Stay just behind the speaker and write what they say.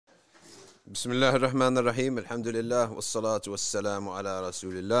بسم الله الرحمن الرحيم. الحمد لله والصلاة والسلام على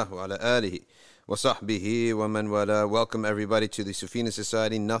رسول الله وعلى آله وصحبه ومن والاه. Welcome everybody to the Safina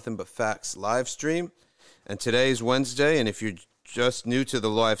Society Nothing But Facts live stream. And today is Wednesday, and if you're just new to the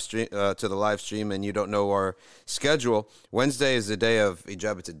live stream and you don't know our schedule, Wednesday is the day of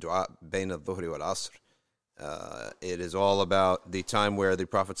Ijabat al-Du'a Bain al-Dhuhri wal-Asr. It is all about the time where the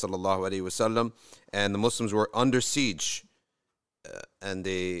Prophet ﷺ and the Muslims were under siege. And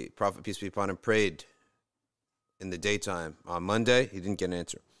the Prophet, peace be upon him, prayed in the daytime. On Monday, he didn't get an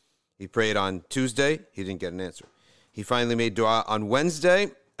answer. He prayed on Tuesday, he didn't get an answer. He finally made dua on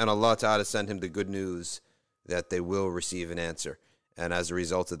Wednesday, and Allah Ta'ala sent him the good news that they will receive an answer. And as a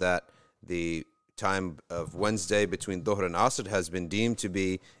result of that, the time of Wednesday between Dhuhr and Asr has been deemed to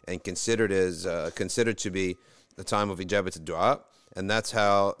be and considered to be the time of Ijabat al-Du'a. And that's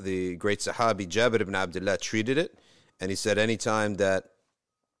how the great Sahabi Jabir ibn Abdullah treated it. And he said, anytime that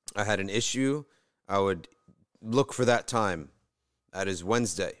I had an issue, I would look for that time. That is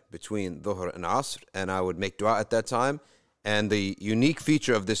Wednesday between Dhuhr and Asr. And I would make dua at that time. And the unique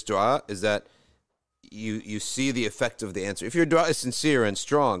feature of this dua is that you see the effect of the answer. If your dua is sincere and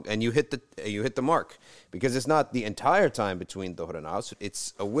strong and you hit the mark, because it's not the entire time between Dhuhr and Asr,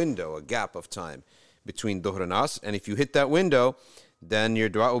 it's a window, a gap of time between Dhuhr and Asr. And if you hit that window, then your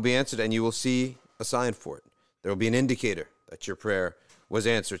dua will be answered and you will see a sign for it. There will be an indicator that your prayer was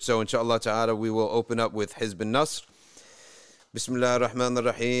answered. So, inshallah ta'ala, we will open up with Hizb al-Nasr. Bismillah ar-Rahman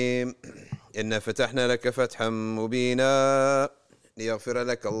ar-Rahim. Inna fatahna laka fathan mubina. ليغفر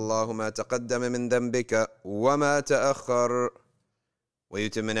لك الله ما تقدم من ذنبك وما تأخر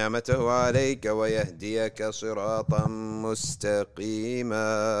ويتم نعمته عليك ويهديك صراطا مستقيما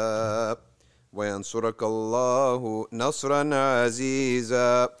وينصرك الله نصرا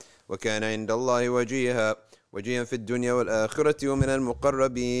عزيزا وكان عند الله وجيها في الدنيا والآخرة ومن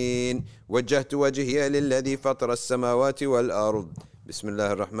المقربين وجهت وجهي للذي فطر السماوات والأرض بسم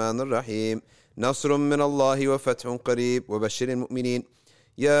الله الرحمن الرحيم نصر من الله وفتح قريب وبشر المؤمنين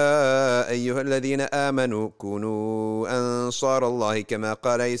يا أيها الذين آمنوا كونوا أنصار الله كما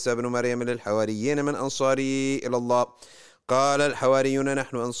قال عيسى بن مريم للحواريين من أنصاري إلى الله قال الحواريون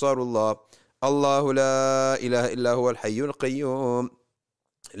نحن أنصار الله الله لا إله إلا هو الحي القيوم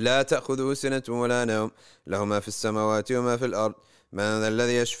لا تأخذه سنة ولا نوم له ما في السماوات وما في الأرض من ذا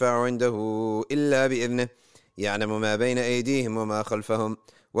الذي يشفع عنده إلا بإذنه يعلم ما بين أيديهم وما خلفهم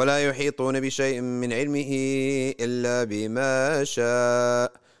ولا يحيطون بشيء من علمه إلا بما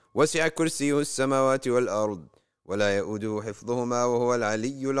شاء وسع كرسيه السماوات والأرض ولا يؤوده حفظهما وهو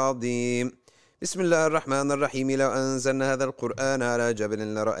العلي العظيم بسم الله الرحمن الرحيم لو أنزلنا هذا القرآن على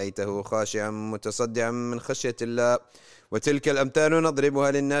جبل لرأيته خاشعا متصدعا من خشية الله وتلك الأمثال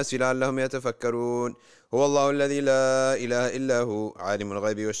نضربها للناس لعلهم يتفكرون هو الله الذي لا إله إلا هو عالم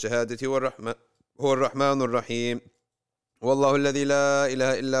الغيب والشهادة هو الرحمن الرحيم والله الذي لا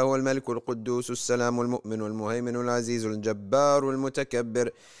إله إلا هو الملك القدوس السلام المؤمن المهيمن العزيز الجبار المتكبر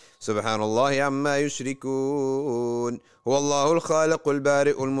سبحان الله عما يشركون هو الله الخالق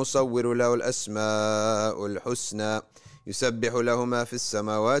البارئ المصور له الأسماء الحسنى يسبح له ما في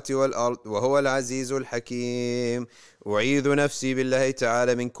السماوات والأرض وهو العزيز الحكيم أعيذ نفسي بالله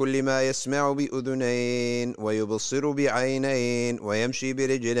تعالى من كل ما يسمع بأذنين ويبصر بعينين ويمشي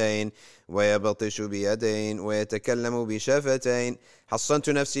برجلين ويبطش بيدين ويتكلم بشفتين حصنت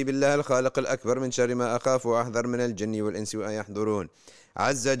نفسي بالله الخالق الأكبر من شر ما أخاف وأحذر من الجن والإنس وأن يحضرون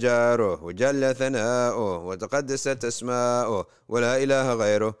عز جاره وجل ثناؤه وتقدست أسماؤه ولا إله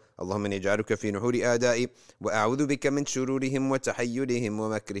غيره اللهم إني أجعلك في نحور أعدائي وأعوذ بك من شرورهم وتحيلهم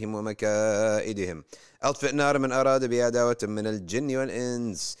ومكرهم ومكائدهم أطفئ نار من أراد بعداوة من الجن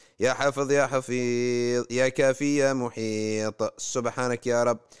والإنس يا حافظ يا حفيظ يا كافي يا محيط سبحانك يا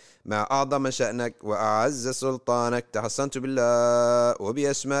رب مع أعظم شأنك وأعز سلطانك تحصنت بالله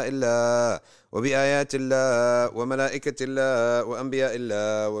وبأسماء الله وبآيات الله وملائكة الله وأنبياء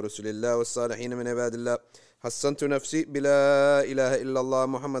الله ورسل الله والصالحين من عباد الله حصنت نفسي بلا إله إلا الله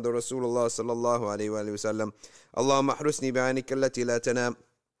محمد رسول الله صلى الله عليه وآله وسلم اللهم احرسني بعينك التي لا تنام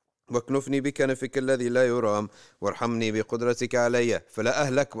واكنفني بكنفك الذي لا يرام وارحمني بقدرتك علي فلا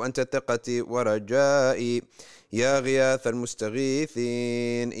أهلك وأنت ثقتي ورجائي يا غياث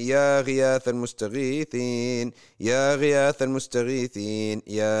المستغيثين يا غياث المستغيثين يا غياث المستغيثين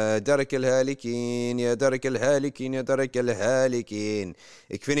يا درك الهالكين يا درك الهالكين يا درك الهالكين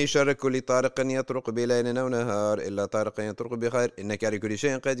اكفني شر كل طارق يطرق بليل أو نهار إلا طارق يطرق بخير إنك على كل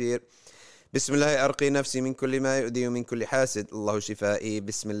شيء قدير بسم الله أرقي نفسي من كل ما يؤذي ومن كل حاسد الله شفائي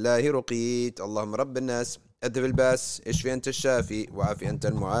بسم الله رقيت اللهم رب الناس أذهب الباس، اشفي أنت الشافي، وعافي أنت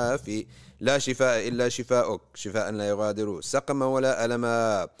المعافي، لا شفاء إلا شفاؤك، شفاء لا يغادر سقما ولا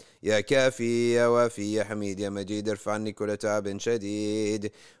ألما، يا كافي يا وافي يا حميد يا مجيد، ارفع عني كل تعب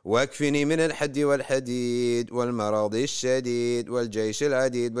شديد، واكفني من الحد والحديد والمرض الشديد والجيش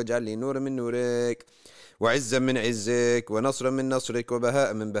العديد، واجعل لي نورا من نورك، وعزا من عزك، ونصرا من نصرك،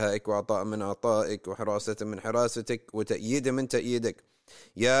 وبهاء من بهائك، وعطاء من عطائك، وحراسة من حراستك، وتأييدا من تأييدك،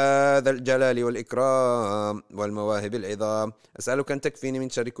 يا ذا الجلال والإكرام والمواهب العظام. أسألك أن تكفيني من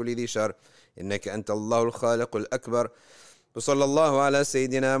شر كل ذي شر، إنك أنت الله الخالق الأكبر. وصلى الله على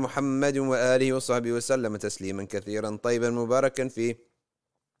سيدنا محمد وآله وصحبه وسلم تسليما كثيرا طيبا مباركا فيه،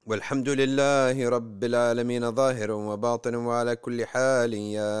 والحمد لله رب العالمين ظاهرا وباطنا وعلى كل حال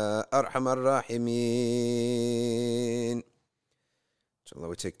يا أرحم الراحمين. Inshallah,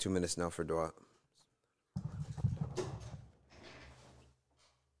 we take 2 minutes now for dua.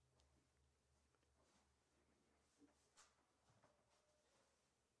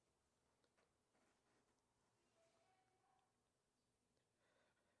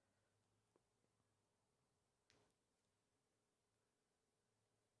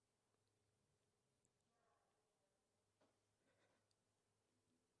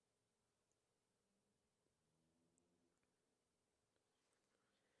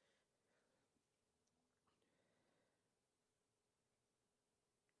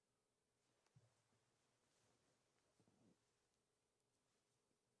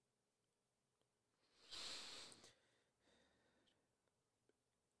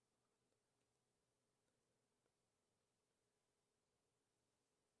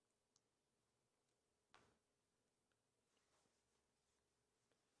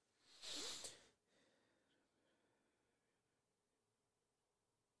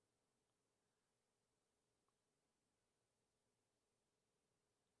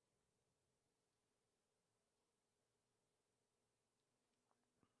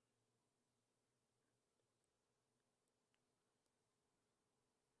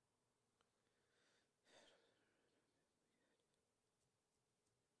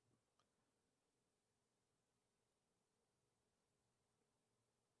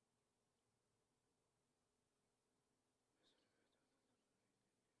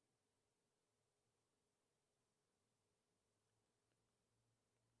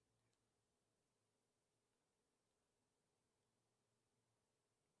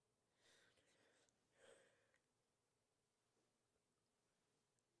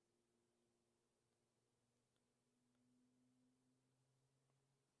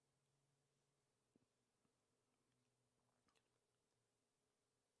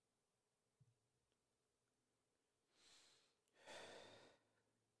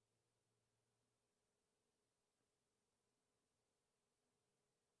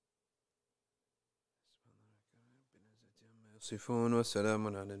 يصفون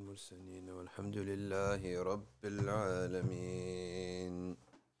وسلام على المرسلين والحمد لله رب العالمين.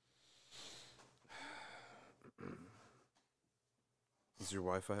 Is your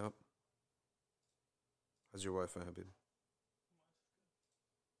Wi-Fi up? How's your Wi-Fi, Habib?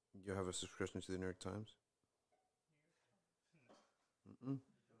 You have a subscription to the New York Times? Mm-mm.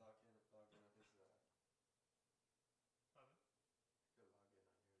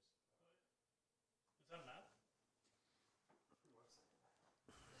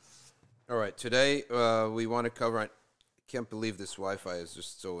 All right, today we want to cover. I can't believe this Wi-Fi is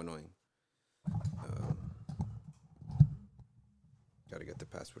just so annoying. Got to get the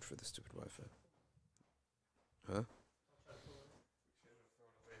password for this stupid Wi-Fi. Huh?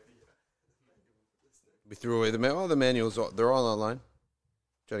 We threw away the all the manuals. They're all online.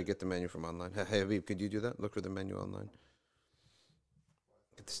 Try to get the menu from online. Hey, Habib, could you do that? Look for the menu online.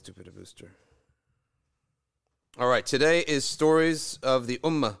 Get the stupid booster. All right, today is stories of the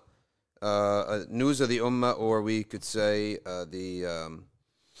Umma. News of the Ummah, or we could say the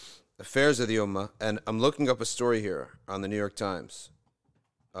affairs of the Ummah. And I'm looking up a story here on the New York Times,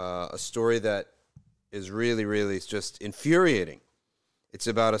 a story that is really, really just infuriating. It's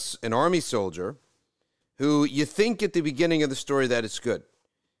about an army soldier who you think at the beginning of the story that it's good.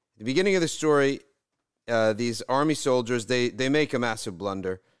 At the beginning of the story, these army soldiers, they make a massive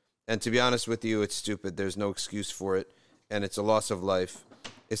blunder. And to be honest with you, it's stupid. There's no excuse for it. And it's a loss of life.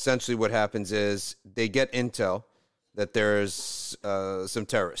 Essentially what happens is they get intel that there's some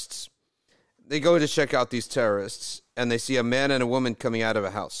terrorists. They go to check out these terrorists, and they see a man and a woman coming out of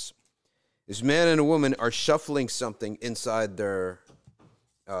a house. This man and a woman are shuffling something inside their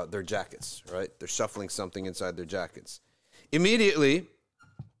jackets, right? They're shuffling something inside their jackets. Immediately,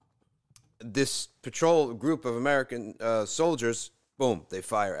 this patrol group of American soldiers, boom, they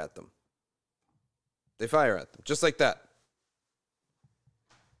fire at them. They fire at them, just like that.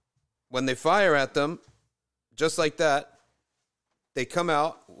 When they fire at them, just like that, they come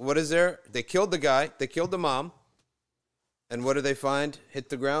out. What is there? They killed the guy. They killed the mom. And what do they find? Hit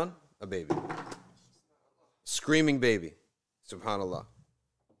the ground? A baby. Screaming baby. Subhanallah.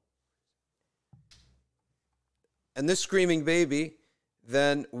 And this screaming baby,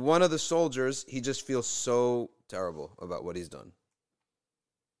 then one of the soldiers, he just feels so terrible about what he's done.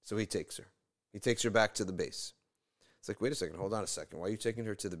 So he takes her. He takes her back to the base. It's like, wait a second, hold on a second. Why are you taking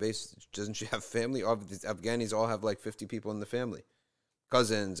her to the base? Doesn't she have family? All these Afghanis all have like 50 people in the family.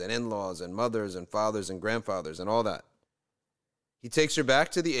 Cousins and in-laws and mothers and fathers and grandfathers and all that. He takes her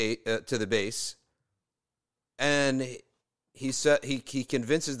back to the base, and he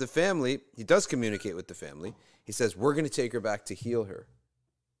convinces the family. He does communicate with the family. He says, we're going to take her back to heal her,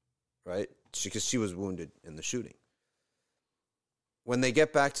 right? Because she was wounded in the shooting. When they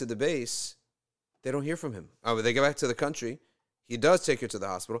get back to the base, they don't hear from him. Oh, when they get back to the country, he does take her to the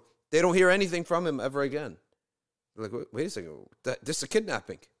hospital. They don't hear anything from him ever again. They're like, wait a second, this is a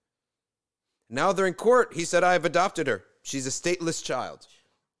kidnapping. Now they're in court. He said, I've adopted her. She's a stateless child,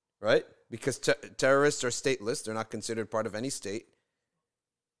 right? Because terrorists are stateless. They're not considered part of any state.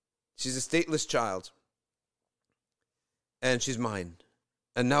 She's a stateless child. And she's mine.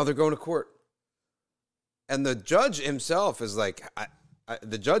 And now they're going to court. And the judge himself is like,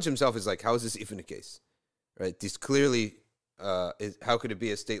 how is this even a case? Right? This clearly, how could it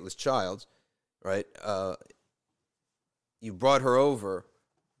be a stateless child? Right? You brought her over,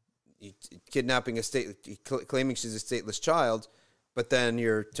 kidnapping claiming she's a stateless child, but then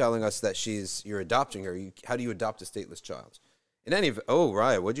you're telling us that you're adopting her. How do you adopt a stateless child? In any event, oh,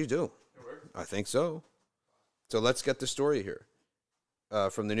 right, what'd you do? I think so. So let's get the story here.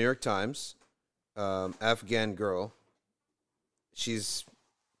 From the New York Times, Afghan girl. She's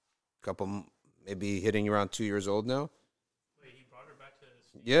a couple, maybe hitting around 2 years old now. Wait, he brought her back to the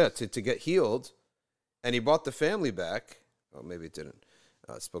States? Yeah, to get healed. And he brought the family back. Oh, maybe it didn't.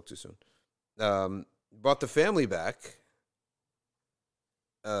 Spoke too soon. Brought the family back.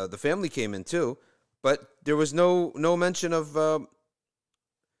 The family came in too, but there was no mention of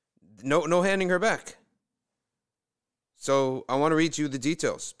no handing her back. So I want to read you the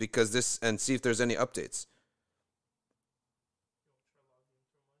details and see if there's any updates.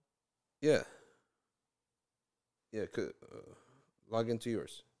 Yeah. Yeah. Log into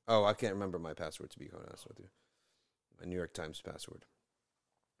yours. Oh, I can't remember my password, to be honest with you. My New York Times password.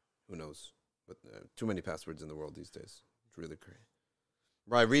 Who knows? But too many passwords in the world these days. It's really crazy.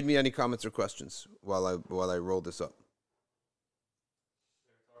 Right, read me any comments or questions while I roll this up.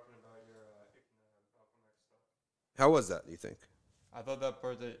 They're talking about your Malcolm X stuff. How was that, do you think? I thought that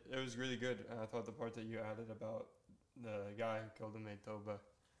part it was really good, and I thought the part that you added about the guy who killed him made Toba.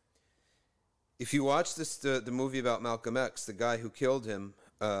 If you watch the movie about Malcolm X, the guy who killed him,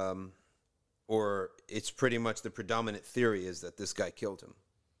 or it's pretty much the predominant theory is that this guy killed him.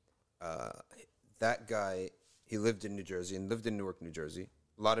 That guy, he lived in New Jersey and lived in Newark, New Jersey.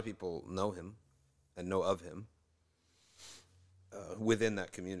 A lot of people know him and know of him within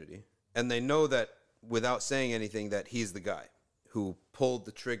that community. And they know that without saying anything that he's the guy who pulled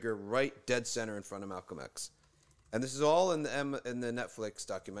the trigger right dead center in front of Malcolm X. And this is all in the Netflix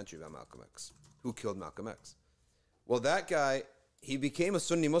documentary about Malcolm X. Who killed Malcolm X? Well, that guy, he became a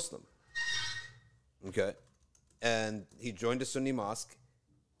Sunni Muslim. Okay? And he joined a Sunni mosque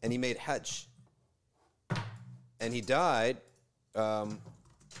and he made Hajj. And he died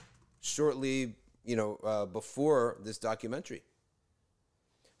shortly, before this documentary.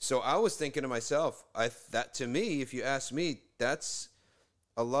 So I was thinking to myself, that to me, if you ask me, that's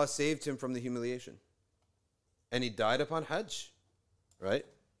Allah saved him from the humiliation. And he died upon Hajj, right?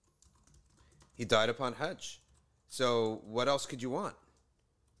 He died upon Hajj. So what else could you want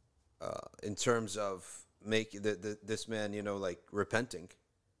in terms of make this man, repenting?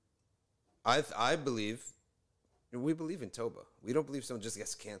 I believe, we believe in Tawbah. We don't believe someone just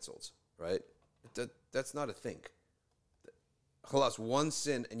gets canceled, right? That's not a thing. Khalas, one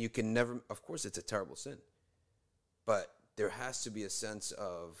sin, and you can never, of course it's a terrible sin, but there has to be a sense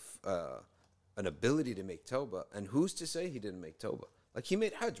of an ability to make Tawbah, and who's to say he didn't make Tawbah? Like he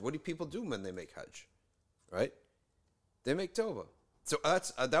made Hajj. What do people do when they make Hajj? Right? They make Tawbah. So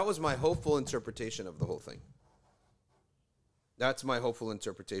that was my hopeful interpretation of the whole thing. That's my hopeful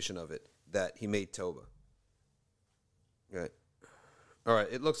interpretation of it, that he made Tawbah. Right. All right,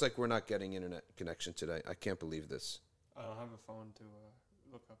 it looks like we're not getting internet connection today. I can't believe this. I don't have a phone to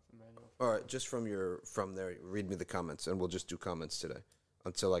look up the manual. All right, just from there, read me the comments, and we'll just do comments today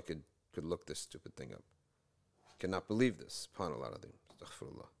until I could look this stupid thing up. Cannot believe this. SubhanAllah.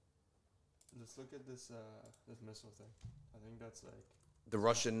 Astaghfirullah. Just look at this this missile thing. I think that's like The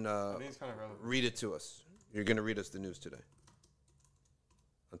Russian. I think it's kind of relevant. Read it to us. You're gonna read us the news today.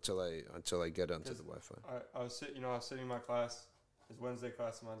 Until I get onto the Wi-Fi. I was sitting in my class. It's Wednesday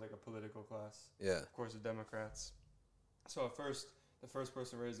class of mine, like a political class. Yeah. Of course, the Democrats. So at first, the first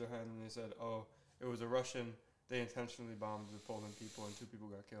person raised their hand and they said, "Oh, it was a Russian. They intentionally bombed the Poland people and 2 people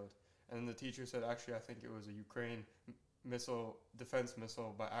got killed." And then the teacher said, "Actually, I think it was a Ukraine defense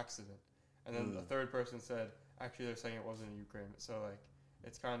missile by accident." And then the third person said, "Actually, they're saying it wasn't in Ukraine." So like,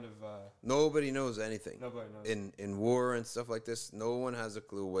 it's kind of Nobody knows anything. nobody knows. In war and stuff like this, no one has a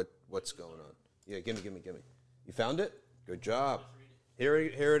clue what's going on. Yeah, give me. You found it? Good job. Here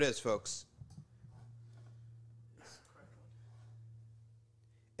it is, folks.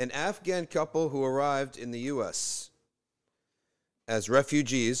 An Afghan couple who arrived in the U.S. as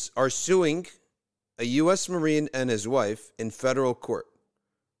refugees are suing a U.S. Marine and his wife in federal court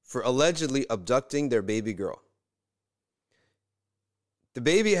for allegedly abducting their baby girl. The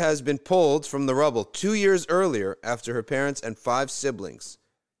baby has been pulled from the rubble 2 years earlier after her parents and 5 siblings.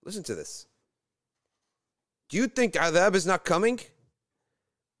 Listen to this. Do you think Adab is not coming?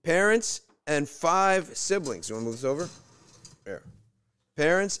 Parents and 5 siblings. You want to move this over? There.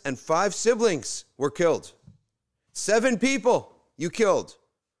 Parents and 5 siblings were killed. 7 people you killed.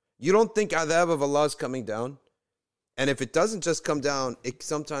 You don't think Adab of Allah is coming down? And if it doesn't just come down,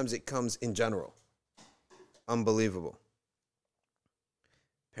 sometimes it comes in general. Unbelievable.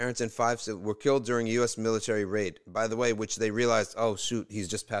 Parents and 5 were killed during a U.S. military raid, by the way, which they realized, oh, shoot, he's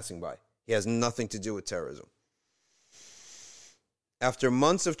just passing by. He has nothing to do with terrorism. After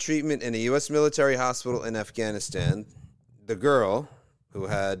months of treatment in a U.S. military hospital in Afghanistan, the girl, who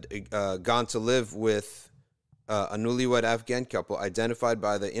had gone to live with a newlywed Afghan couple, identified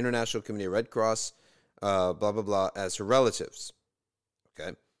by the International Committee Red Cross, blah, blah, blah, as her relatives.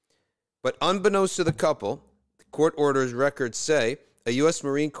 Okay? But unbeknownst to the couple, the court orders records say a U.S.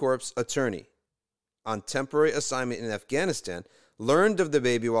 Marine Corps attorney on temporary assignment in Afghanistan learned of the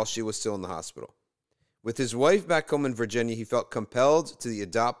baby while she was still in the hospital. With his wife back home in Virginia, he felt compelled to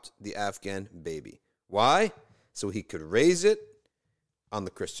adopt the Afghan baby. Why? So he could raise it on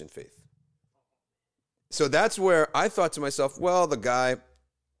the Christian faith. So that's where I thought to myself, well, the guy,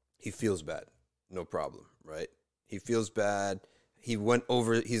 he feels bad. No problem, right? He feels bad.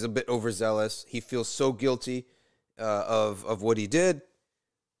 He's a bit overzealous. He feels so guilty of what he did.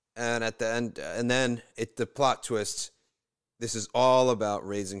 And at the end, and then the plot twist, this is all about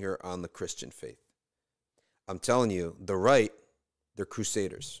raising her on the Christian faith. I'm telling you, the right, they're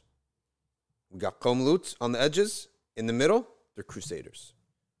crusaders. We got Qom Lut on the edges. In the middle, they're crusaders,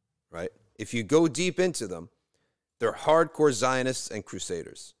 right? If you go deep into them, they're hardcore Zionists and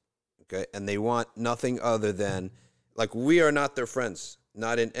crusaders, okay? And they want nothing other than, like, we are not their friends.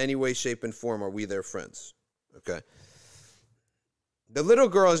 Not in any way, shape, and form are we their friends, okay? The little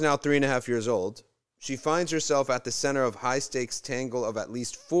girl is now 3.5 years old. She finds herself at the center of high-stakes tangle of at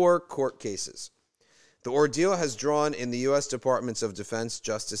least 4 court cases. The ordeal has drawn in the U.S. Departments of Defense,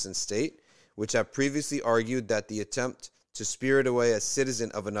 Justice, and State, which have previously argued that the attempt to spirit away a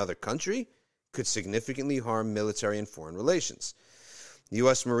citizen of another country could significantly harm military and foreign relations.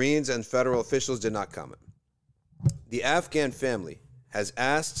 U.S. Marines and federal officials did not comment. The Afghan family has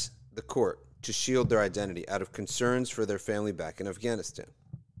asked the court to shield their identity out of concerns for their family back in Afghanistan.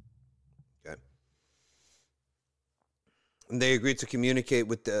 Okay. And they agreed to communicate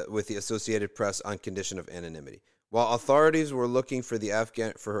with the Associated Press on condition of anonymity. While authorities were looking for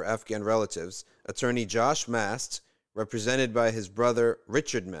her Afghan relatives, attorney Josh Mast, represented by his brother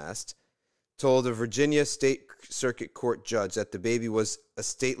Richard Mast, told a Virginia State Circuit Court judge that the baby was a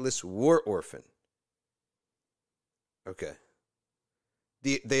stateless war orphan. Okay.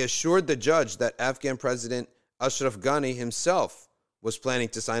 They assured the judge that Afghan President Ashraf Ghani himself was planning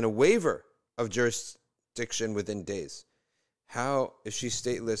to sign a waiver of jurisdiction within days. How is she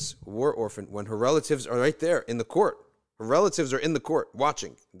stateless war orphan when her relatives are right there in the court? Her relatives are in the court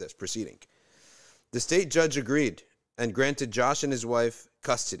watching this proceeding. The state judge agreed and granted Josh and his wife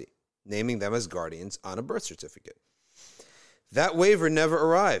custody, naming them as guardians on a birth certificate. That waiver never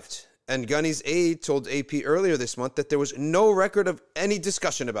arrived, and Ghani's aide told AP earlier this month that there was no record of any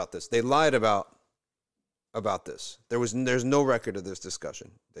discussion about this. They lied about this. There's no record of this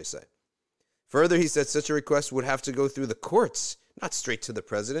discussion, they say. Further, he said such a request would have to go through the courts, not straight to the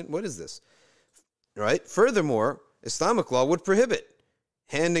president. What is this? Right? Furthermore, Islamic law would prohibit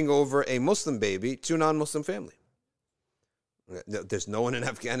handing over a Muslim baby to a non-Muslim family. There's no one in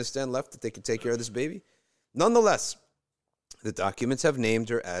Afghanistan left that they could take care of this baby. Nonetheless, the documents have named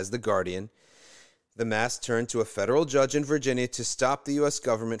her as the guardian The mass turned to a federal judge in Virginia to stop the U.S.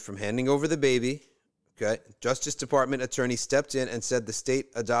 government from handing over the baby. Okay. Justice Department attorney stepped in and said the state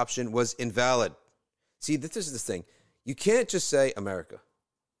adoption was invalid. See, this is the thing. You can't just say America,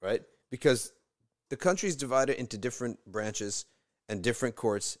 right? Because the country is divided into different branches and different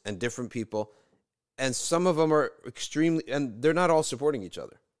courts and different people. And some of them are extremely, and they're not all supporting each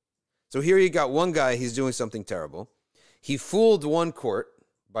other. So here you got one guy, he's doing something terrible. He fooled one court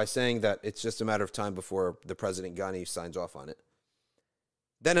by saying that it's just a matter of time before the President Ghani signs off on it.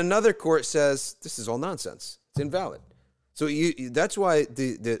 Then another court says, this is all nonsense. It's invalid. So that's why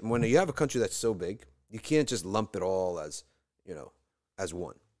when you have a country that's so big, you can't just lump it all as, as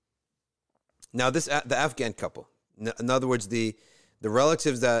one. Now, the Afghan couple, in other words, the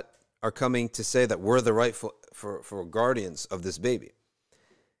relatives that are coming to say that we're the rightful for guardians of this baby,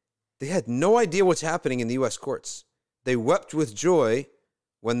 they had no idea what's happening in the U.S. courts. They wept with joy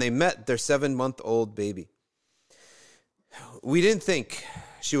when they met their 7-month-old baby. We didn't think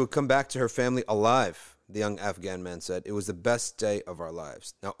she would come back to her family alive, the young Afghan man said. It was the best day of our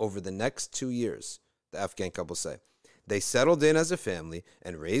lives. Now, over the next 2 years, the Afghan couple say, they settled in as a family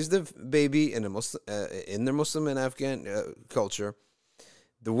and raised the baby in their Muslim and Afghan culture.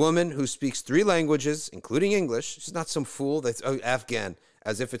 The woman, who speaks 3 languages, including English, she's not some fool that's Afghan,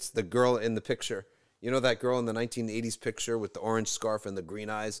 as if it's the girl in the picture. You know that girl in the 1980s picture with the orange scarf and the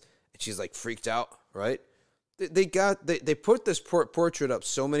green eyes? And she's like freaked out, right? They put this portrait up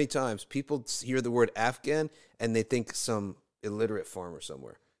so many times. People hear the word Afghan and they think some illiterate farmer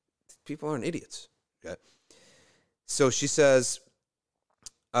somewhere. People aren't idiots. Okay? So she says,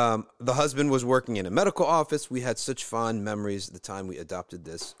 the husband was working in a medical office. We had such fond memories the time we adopted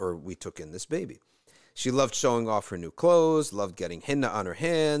this, or we took in this baby. She loved showing off her new clothes, loved getting henna on her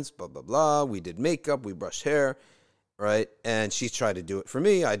hands, blah, blah, blah. We did makeup, we brushed hair, right? And she tried to do it for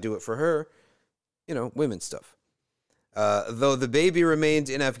me. I do it for her. Women stuff. Though the baby remained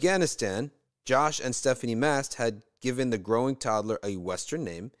in Afghanistan, Josh and Stephanie Mast had given the growing toddler a Western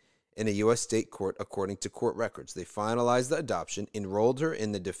name in a U.S. state court, according to court records. They finalized the adoption, enrolled her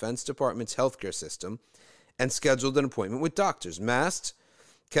in the Defense Department's healthcare system, and scheduled an appointment with doctors. Mast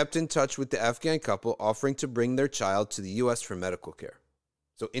kept in touch with the Afghan couple, offering to bring their child to the U.S. for medical care.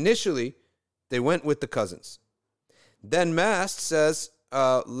 So initially, they went with the cousins. Then Mast says,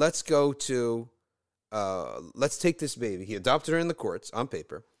 let's take this baby. He adopted her in the courts on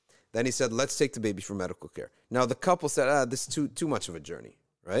paper. Then he said, let's take the baby for medical care. Now, the couple said, this is too much of a journey,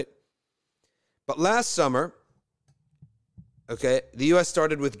 right? But last summer, the U.S.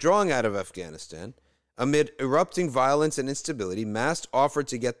 started withdrawing out of Afghanistan. Amid erupting violence and instability, Mast offered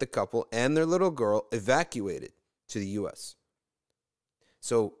to get the couple and their little girl evacuated to the U.S.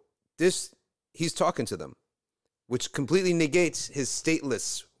 So he's talking to them, which completely negates his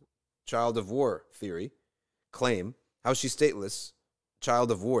stateless child of war theory claim. How's she stateless?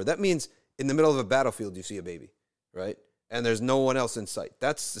 Child of war. That means in the middle of a battlefield, you see a baby, right? And there's no one else in sight.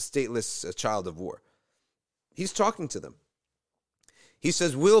 That's the stateless child of war. He's talking to them. He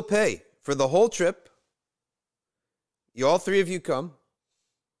says, we'll pay for the whole trip. All 3 of you come.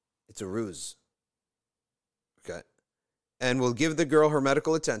 It's a ruse. Okay. And we'll give the girl her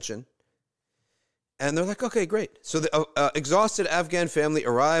medical attention. And they're like, okay, great. So the exhausted Afghan family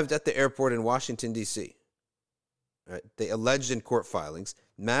arrived at the airport in Washington, D.C. Right? They alleged in court filings,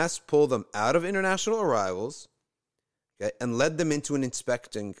 Mast pulled them out of international arrivals, and led them into an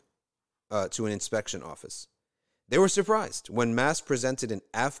inspection office. They were surprised when Mast presented an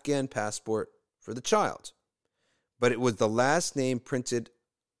Afghan passport for the child, but it was the last name printed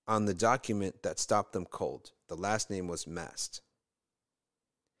on the document that stopped them cold. The last name was Mast.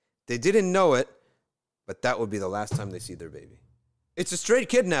 They didn't know it, but that would be the last time they see their baby. It's a straight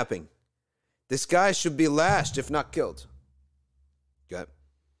kidnapping. This guy should be lashed, if not killed. Okay.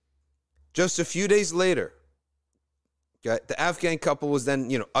 Just a few days later, the Afghan couple was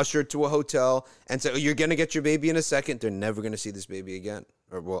then, ushered to a hotel and said, you're going to get your baby in a second. They're never going to see this baby again.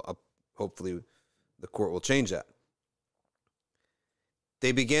 Or, hopefully the court will change that.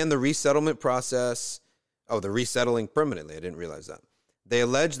 They began the resettlement process. Oh, the resettling permanently. I didn't realize that. They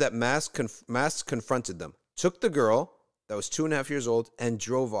alleged that Mast confronted them, took the girl that was 2.5 years old, and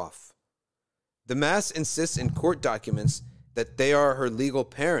drove off. The Mast insists in court documents that they are her legal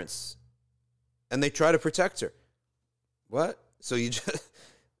parents, and they try to protect her. What? So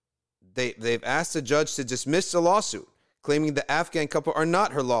they've asked the judge to dismiss the lawsuit, claiming the Afghan couple are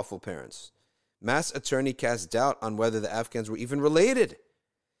not her lawful parents. Mast's attorney cast doubt on whether the Afghans were even related.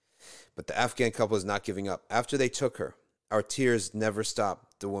 But the Afghan couple is not giving up. After they took her, our tears never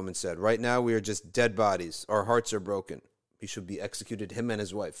stopped, the woman said. Right now, we are just dead bodies. Our hearts are broken. He should be executed, him and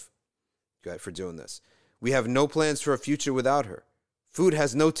his wife. okay, for doing this. We have no plans for a future without her. Food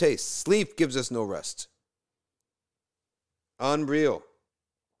has no taste. Sleep gives us no rest. Unreal.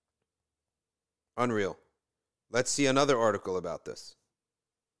 Unreal. Let's see another article about this.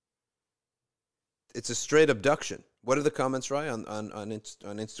 It's a straight abduction. What are the comments, Rai, on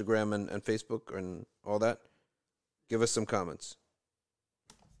Instagram and Facebook and all that? Give us some comments.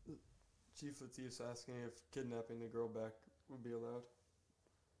 Chief Latif's asking if kidnapping the girl back would be allowed.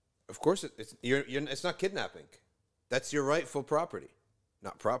 Of course, it's not kidnapping. That's your rightful property.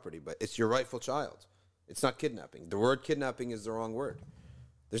 Not property, but it's your rightful child. It's not kidnapping. The word kidnapping is the wrong word.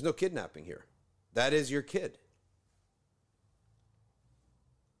 There's no kidnapping here. That is your kid.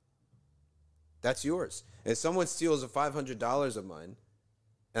 That's yours. If someone steals $500 of mine,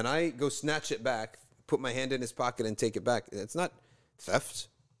 and I go snatch it back, put my hand in his pocket and take it back, it's not theft.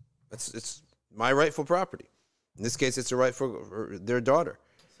 It's my rightful property. In this case, it's a right for their daughter.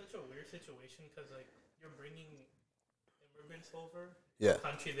 It's such a weird situation because like you're bringing immigrants over Yeah. to the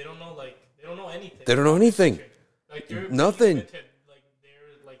country. They don't know anything. They don't know anything. Like you're Nothing. Like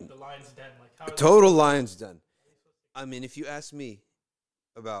they're like the lion's den. Like how Total lion's den. I mean, if you ask me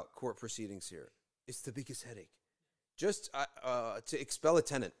about court proceedings here, it's the biggest headache. Just to expel a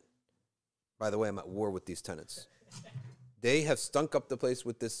tenant. By the way, I'm at war with these tenants. They have stunk up the place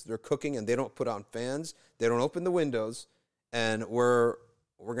with this. They're cooking, and they don't put on fans. They don't open the windows, and we're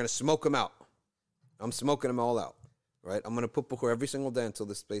going to smoke them out. I'm smoking them all out, right? I'm going to put bukhur every single day until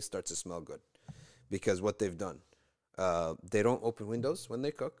this space starts to smell good because what they've done. They don't open windows when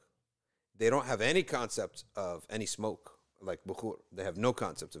they cook. They don't have any concept of any smoke, like bukhur. They have no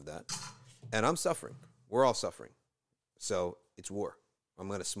concept of that. And I'm suffering. We're all suffering. So it's war. I'm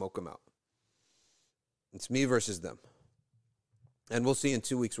going to smoke them out. It's me versus them. And we'll see in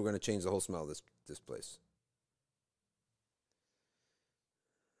 2 weeks, we're going to change the whole smell of this place.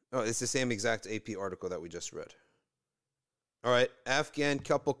 Oh, it's the same exact AP article that we just read. All right. Afghan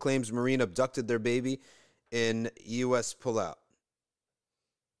couple claims Marine abducted their baby in U.S. pullout.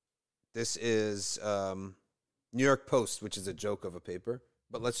 This is New York Post, which is a joke of a paper.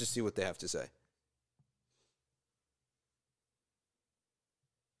 But let's just see what they have to say.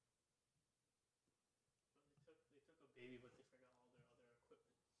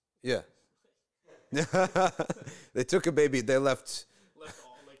 Yeah. They took a baby. They left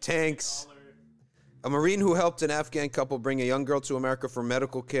tanks. A Marine who helped an Afghan couple bring a young girl to America for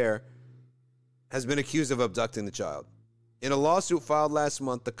medical care has been accused of abducting the child. In a lawsuit filed last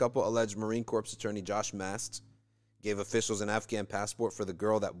month, the couple alleged Marine Corps attorney Josh Mast gave officials an Afghan passport for the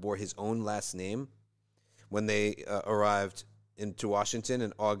girl that bore his own last name when they arrived into Washington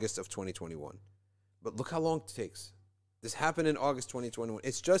in August of 2021. But look how long it takes. This happened in August 2021.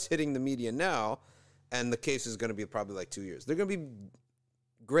 It's just hitting the media now, and the case is going to be probably like 2 years. They're going to be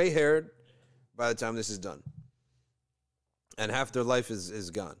gray-haired by the time this is done. And half their life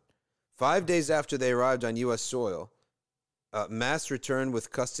is gone. 5 days after they arrived on U.S. soil, Mass returned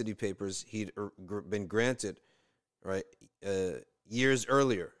with custody papers he'd been granted years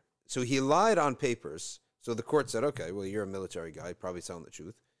earlier. So he lied on papers. So the court said, okay, well, you're a military guy, probably telling the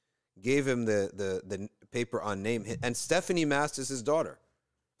truth. Gave him the paper on name. And Stephanie Mast is his daughter,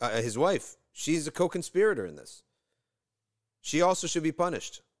 his wife. She's a co-conspirator in this. She also should be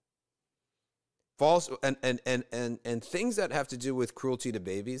punished. False and things that have to do with cruelty to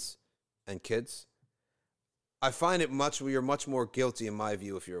babies and kids. I find you're much more guilty in my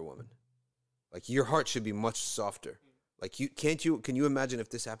view if you're a woman. Like your heart should be much softer. Like can you imagine if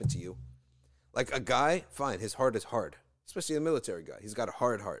this happened to you? Like a guy, fine, his heart is hard, especially a military guy. He's got a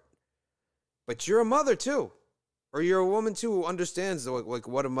hard heart. But you're a mother too, or you're a woman too who understands like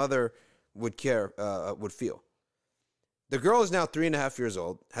what a mother would feel. The girl is now 3.5 years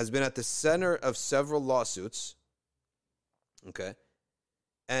old, has been at the center of several lawsuits. Okay,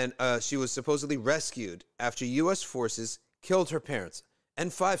 and she was supposedly rescued after U.S. forces killed her parents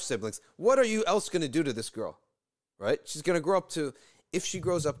and 5 siblings. What are you else going to do to this girl? Right? She's going to grow up to, if she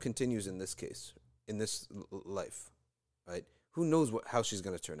grows up, continues in this case, in this life, right? Who knows how she's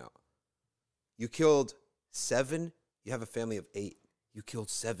going to turn out? You killed 7. You have a family of 8. You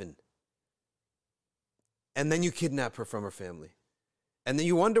killed 7. And then you kidnap her from her family. And then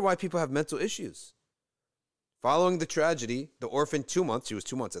you wonder why people have mental issues. Following the tragedy, the orphan 2 months, she was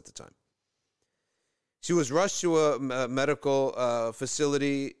 2 months at the time. She was rushed to a medical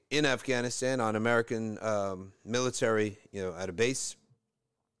facility in Afghanistan on American military, at a base.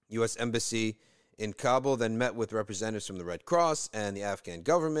 U.S. Embassy in Kabul then met with representatives from the Red Cross and the Afghan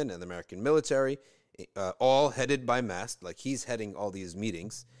government and the American military, all headed by Mast, like he's heading all these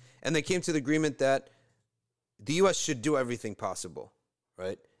meetings. And they came to the agreement that the U.S. should do everything possible,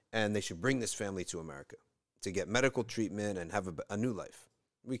 right? and they should bring this family to America to get medical treatment and have a new life.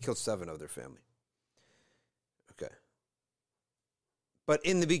 We killed 7 of their family. Okay. But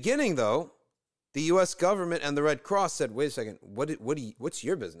in the beginning, though, the U.S. government and the Red Cross said, wait a second, what's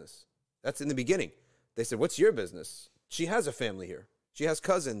your business? That's in the beginning. They said, what's your business? She has a family here. She has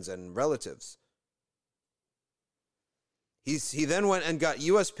cousins and relatives. He then went and got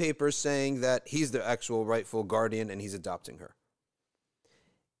U.S. papers saying that he's the actual rightful guardian and he's adopting her.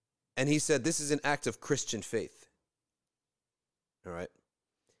 And he said, this is an act of Christian faith. All right.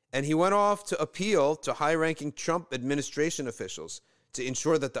 And he went off to appeal to high-ranking Trump administration officials to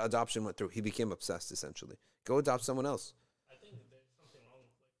ensure that the adoption went through. He became obsessed, essentially. Go adopt someone else. I think that there's something wrong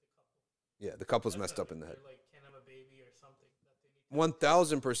with like the couple. Yeah, the couple's messed up in the head. Like can't have a baby or something. That they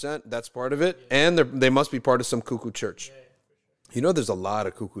need 1,000%, that's part of it. Yeah. And they must be part of some cuckoo church. Yeah, for sure. You know, there's a lot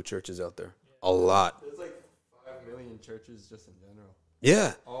of cuckoo churches out there. Yeah. A lot. There's like 5 million churches just in general.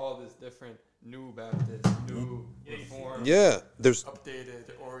 Yeah. All this different new Baptist, new Reformed. Yeah. There's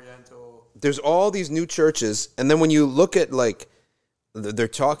updated Oriental. There's all these new churches, and then when you look at like they're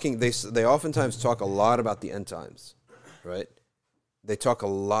talking, they oftentimes talk a lot about the end times, right? They talk a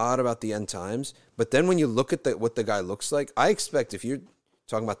lot about the end times, but then when you look at what the guy looks like, I expect if you're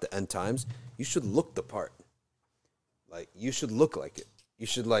talking about the end times, you should look the part. Like you should look like it. You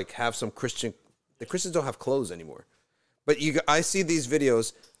should like have some Christian. The Christians don't have clothes anymore. But I see these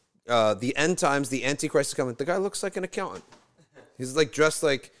videos, the end times, the Antichrist is coming. The guy looks like an accountant. He's like dressed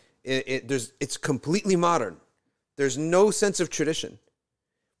like it's completely modern. There's no sense of tradition,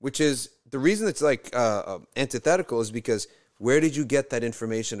 which is the reason it's like antithetical is because where did you get that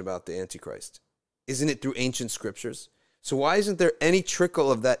information about the Antichrist? Isn't it through ancient scriptures? So why isn't there any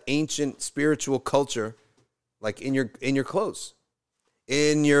trickle of that ancient spiritual culture, like in your clothes,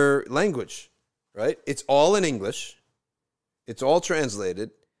 in your language, right? It's all in English. It's all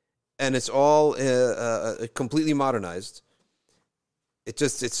translated, and it's all completely modernized.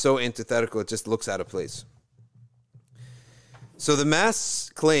 It's so antithetical, it just looks out of place. So the mass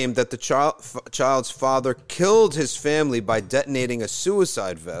claimed that the child's father killed his family by detonating a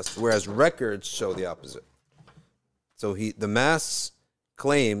suicide vest, whereas records show the opposite. So the mass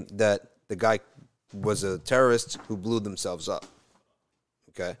claimed that the guy was a terrorist who blew themselves up.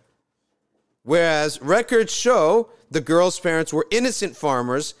 Okay? Whereas records show the girl's parents were innocent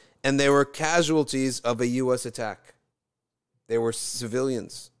farmers and they were casualties of a U.S. attack. They were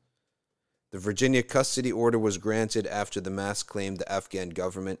civilians. The Virginia custody order was granted after the mass claimed the Afghan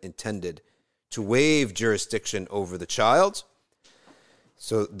government intended to waive jurisdiction over the child.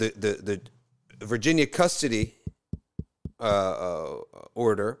 So the Virginia custody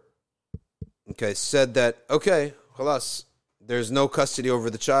order, said that, okay, khalas, there's no custody over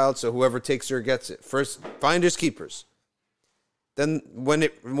the child, so whoever takes her gets it. First, finders keepers. Then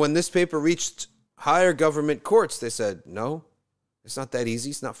when this paper reached higher government courts, they said, no, it's not that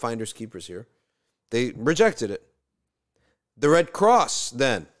easy. It's not finders keepers here. They rejected it. The Red Cross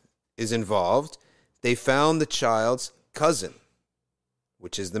then is involved. They found the child's cousin,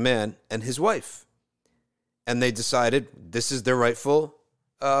 which is the man, and his wife. And they decided this is their rightful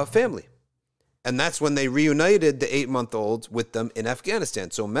family. And that's when they reunited the 8-month-old with them in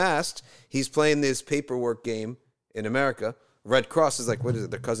Afghanistan. So masked, he's playing this paperwork game in America. Red Cross is like, what is it?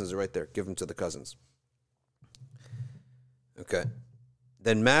 Their cousins are right there. Give them to the cousins. Okay.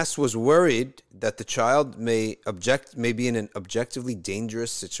 Then Mass was worried that the child may be in an objectively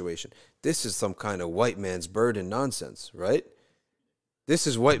dangerous situation. This is some kind of white man's burden nonsense, right? This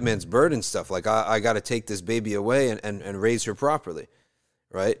is white man's burden stuff. Like, I got to take this baby away and raise her properly,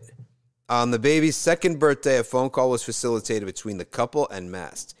 right? On the baby's second birthday, a phone call was facilitated between the couple and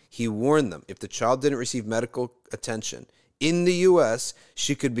Mast. He warned them if the child didn't receive medical attention in the U.S.,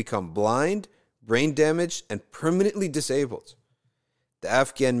 she could become blind, brain damaged, and permanently disabled. The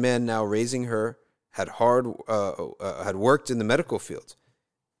Afghan man now raising her had worked in the medical field,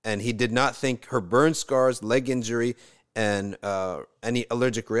 and he did not think her burn scars, leg injury, and any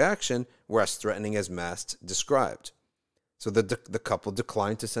allergic reaction were as threatening as Mast described. So the couple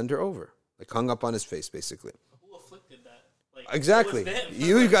declined to send her over. Like, hung up on his face, basically. Who afflicted that? Like, exactly.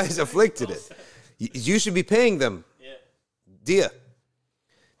 You guys afflicted it. You should be paying them. Yeah. Dia.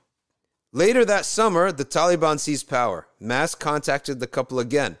 Later that summer, the Taliban seized power. Mass contacted the couple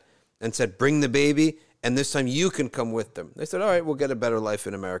again and said, bring the baby, and this time you can come with them. They said, all right, we'll get a better life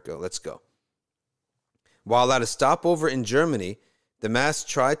in America. Let's go. While at a stopover in Germany, the Mass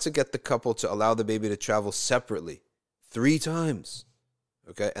tried to get the couple to allow the baby to travel separately 3 times.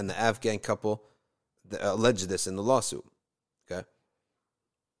 Okay, and the Afghan couple alleged this in the lawsuit. Okay.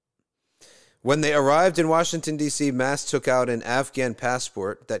 When they arrived in Washington, D.C., Mass took out an Afghan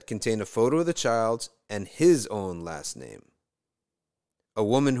passport that contained a photo of the child and his own last name. A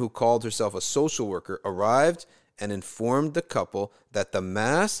woman who called herself a social worker arrived and informed the couple that the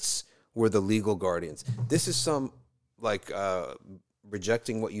masks were the legal guardians. This is some, like,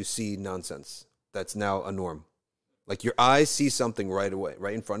 rejecting what you see nonsense. That's now a norm. Like, your eyes see something right away,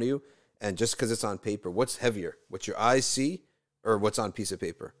 right in front of you, and just because it's on paper, what's heavier? What your eyes see or what's on piece of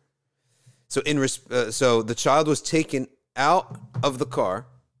paper? So, so the child was taken out of the car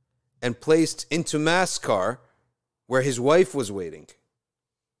and placed into Mass' car where his wife was waiting.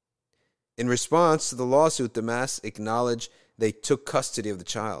 In response to the lawsuit, the Mass acknowledged they took custody of the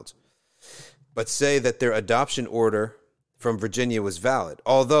child, but say that their adoption order from Virginia was valid,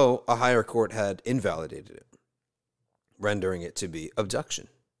 although a higher court had invalidated it, rendering it to be abduction.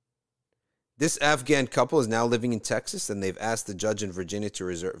 This Afghan couple is now living in Texas, and they've asked the judge in Virginia to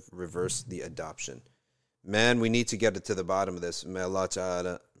reverse the adoption. Man, we need to get to the bottom of this. May Allah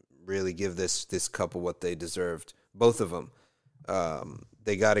Ta'ala really give this couple what they deserved. Both of them.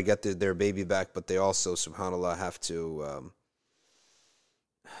 They got to get their baby back, but they also, subhanAllah, have to...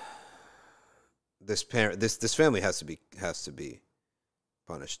 this family has to be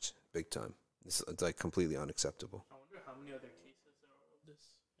punished big time. It's like completely unacceptable. I wonder how many other cases there are of this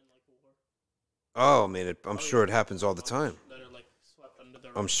in like war. Oh man, I'm sure it happens all the time. That are like swept under the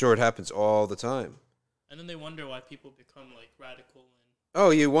I'm sure it happens all the time. And then they wonder why people become like radical and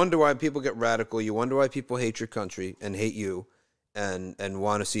Oh, you wonder why people get radical. You wonder why people hate your country and hate you, and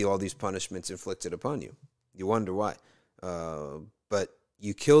want to see all these punishments inflicted upon you. You wonder why. But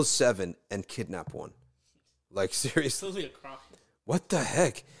you kill 7 and kidnap 1. Like, seriously. it's totally a crime. What the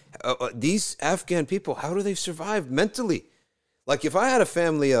heck? These Afghan people, how do they survive mentally? Like, if I had a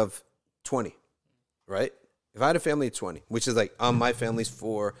family of 20, right? If I had a family of 20, which is like, my family's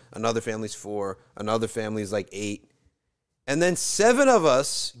 4, another family's 4, another family's like 8, and then 7 of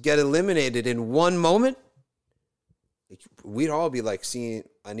us get eliminated in one moment, we'd all be like,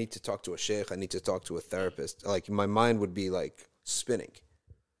 I need to talk to a sheikh, I need to talk to a therapist. Like, my mind would be like spinning.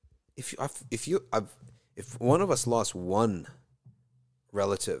 If one of us lost one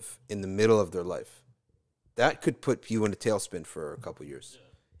relative in the middle of their life, that could put you in a tailspin for a couple years. Yeah.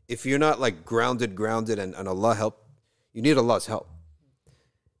 If you're not like grounded and Allah help, you need Allah's help.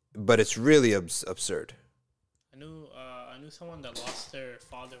 But it's really absurd. I knew someone that lost their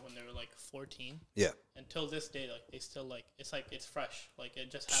father when they were like 14. Yeah. Until this day, like they still it's fresh. Like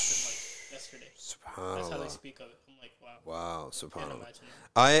it just happened like yesterday. SubhanAllah. That's how they speak of it. I'm like, wow. Wow, SubhanAllah.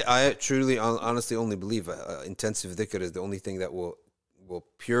 I truly, honestly, only believe intensive dhikr is the only thing that will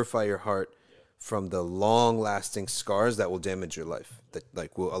purify your heart from the long-lasting scars that will damage your life, that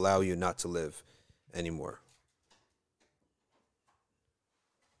like will allow you not to live anymore.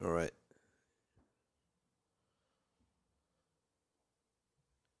 All right.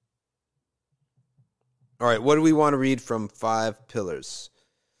 All right, what do we want to read from 5 pillars?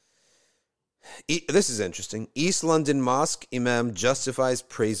 This is interesting. East London Mosque Imam justifies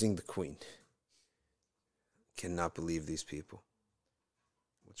praising the Queen. Cannot believe these people.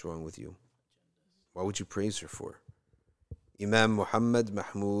 What's wrong with you? Why would you praise her for? Imam Muhammad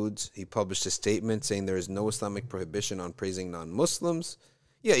Mahmoud, he published a statement saying there is no Islamic prohibition on praising non-Muslims.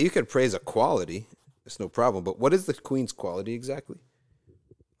 Yeah, you could praise a quality. It's no problem. But what is the Queen's quality exactly?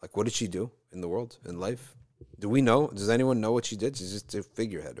 Like, what did she do in the world, in life? Do we know? Does anyone know what she did? She's just a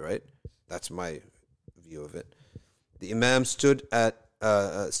figurehead, right? That's my view of it. The Imam stood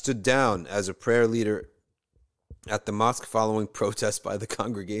down as a prayer leader at the mosque following protests by the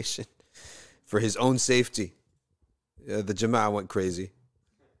congregation for his own safety. The Jama'ah went crazy.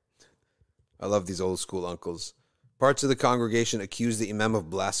 I love these old school uncles. Parts of the congregation accused the Imam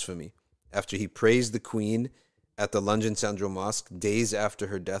of blasphemy after he praised the Queen at the London Central Mosque days after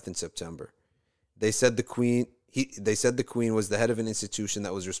her death in September. They said the Queen was the head of an institution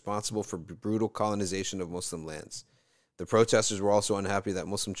that was responsible for brutal colonization of Muslim lands. The protesters were also unhappy that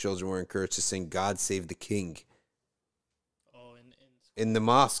Muslim children were encouraged to sing "God Save the King" in the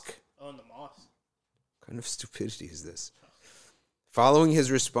mosque. Oh, in the mosque. What kind of stupidity is this? Following his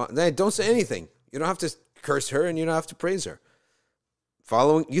response, don't say anything. You don't have to curse her and you don't have to praise her.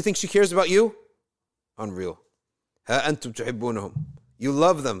 You think she cares about you? Unreal. Ha antum tuhibbunahum. You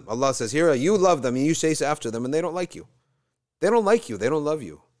love them. Allah says here, you love them and you chase after them and they don't like you. They don't like you. They don't love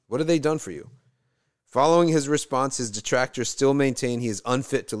you. What have they done for you? Following his response, his detractors still maintain he is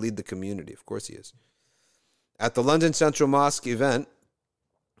unfit to lead the community. Of course he is. At the London Central Mosque event,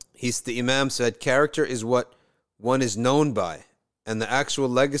 the Imam said, character is what one is known by and the actual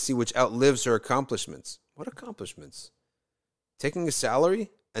legacy which outlives her accomplishments. What accomplishments? Taking a salary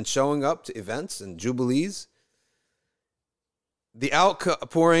and showing up to events and jubilees. The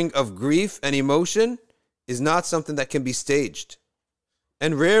outpouring of grief and emotion is not something that can be staged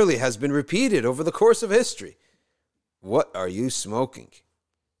and rarely has been repeated over the course of history. What are you smoking?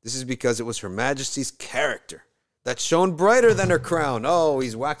 This is because it was Her Majesty's character that shone brighter than her crown. Oh,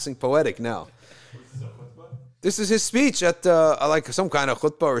 he's waxing poetic now. This is his speech at like some kind of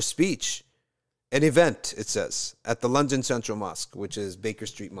khutbah or speech. An event, it says, at the London Central Mosque, which is Baker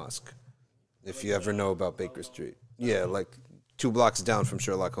Street Mosque. If you ever know about Baker Street. Yeah, like 2 blocks down from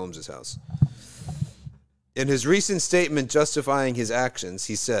Sherlock Holmes' house. In his recent statement justifying his actions,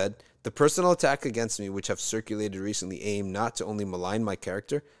 he said, "The personal attack against me, which have circulated recently, aim not to only malign my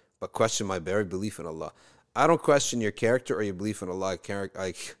character, but question my very belief in Allah." I don't question your character or your belief in Allah.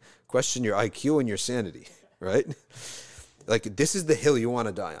 I question your IQ and your sanity, right? Like, this is the hill you want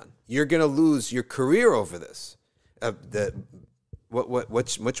to die on. You're going to lose your career over this.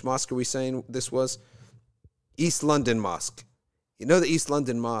 Which mosque are we saying this was? East London Mosque. You know the East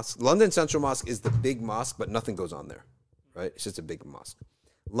London Mosque? London Central Mosque is the big mosque, but nothing goes on there, right? It's just a big mosque.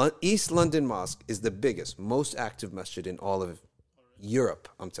 East London Mosque is the biggest, most active masjid in all of Europe,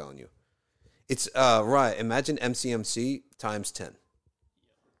 I'm telling you. It's, right, imagine MCMC times 10.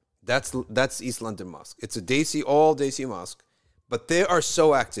 That's East London Mosque. It's a all Desi mosque, but they are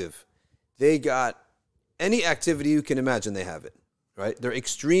so active. They got any activity you can imagine, they have it, right? They're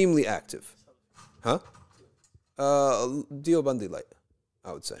extremely active. Huh? Deobandi light,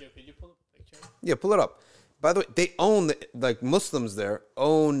 I would say. Yeah, could you pull up a picture? Yeah, pull it up. By the way, they own, like Muslims there,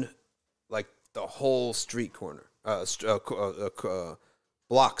 own like the whole street corner,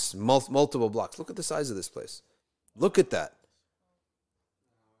 blocks, multiple blocks. Look at the size of this place. Look at that.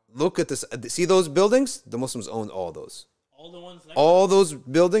 Look at this. See those buildings? The Muslims own all those. All the ones. All those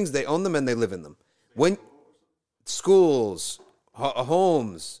buildings, they own them and they live in them. When schools,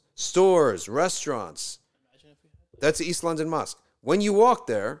 homes, stores, restaurants. That's the East London Mosque. When you walk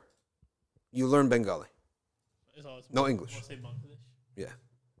there, you learn Bengali. No English. Yeah.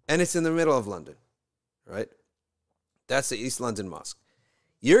 And it's in the middle of London, right? That's the East London Mosque.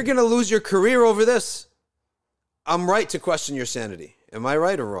 You're going to lose your career over this. I'm right to question your sanity. Am I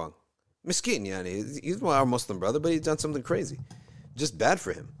right or wrong? Miskeen, yani. He's our Muslim brother, but he's done something crazy. Just bad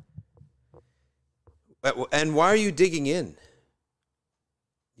for him. And why are you digging in?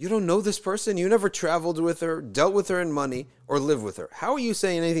 You don't know this person. You never traveled with her, dealt with her in money, or lived with her. How are you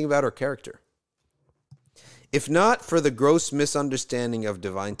saying anything about her character? If not for the gross misunderstanding of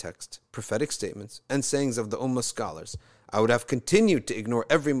divine text, prophetic statements, and sayings of the Ummah scholars, I would have continued to ignore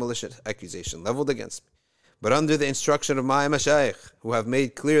every malicious accusation leveled against me. But under the instruction of my mashayikh, who have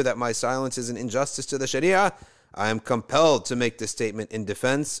made clear that my silence is an injustice to the Sharia, I am compelled to make this statement in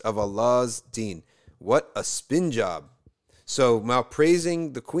defense of Allah's deen. What a spin job. So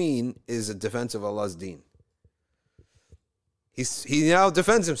malpraising the queen is a defense of Allah's deen. He now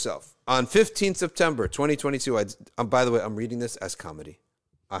defends himself. On 15th September 2022, by the way, I'm reading this as comedy.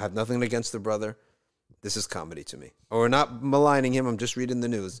 I have nothing against the brother. This is comedy to me. Or not maligning him, I'm just reading the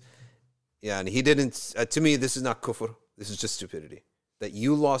news. Yeah, and he didn't, to me, this is not kufr. This is just stupidity. That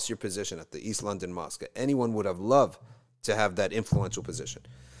you lost your position at the East London Mosque. Anyone would have loved to have that influential position.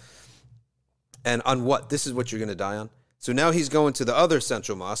 And on what? This is what you're going to die on? So now he's going to the other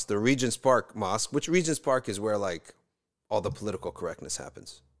central mosque, the Regent's Park Mosque, which Regent's Park is where, like, all the political correctness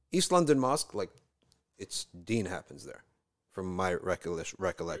happens. East London Mosque, like, it's deen happens there, from my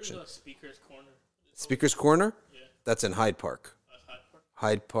recollection. Speaker's Corner. Speaker's Corner? Yeah. That's in Hyde Park. Hyde Park?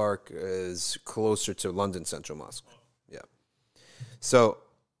 Hyde Park is closer to London Central Mosque. Oh. Yeah. So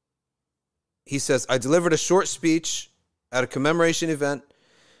he says, I delivered a short speech at a commemoration event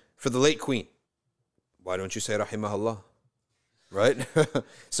for the late Queen. Why don't you say rahimahullah? Right?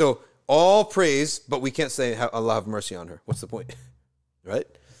 So all praise, but we can't say Allah have mercy on her. What's the point? Right?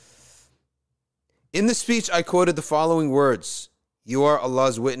 In the speech, I quoted the following words. You are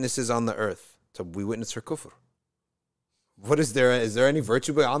Allah's witnesses on the earth. So we witness her kufr. What is there? Is there any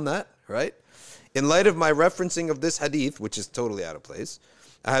virtue beyond that? Right? In light of my referencing of this hadith, which is totally out of place,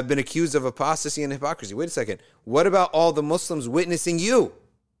 I have been accused of apostasy and hypocrisy. Wait a second. What about all the Muslims witnessing you?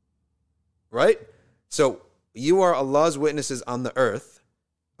 Right? So you are Allah's witnesses on the earth.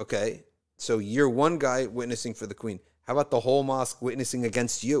 Okay? So you're one guy witnessing for the queen. How about the whole mosque witnessing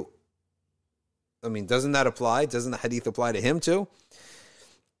against you? I mean, doesn't that apply? Doesn't the hadith apply to him too?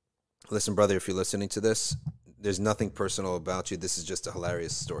 Listen, brother, if you're listening to this, there's nothing personal about you. This is just a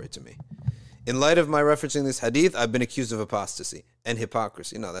hilarious story to me. In light of my referencing this hadith, I've been accused of apostasy and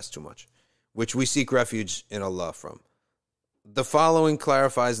hypocrisy. No, that's too much. Which we seek refuge in Allah from. The following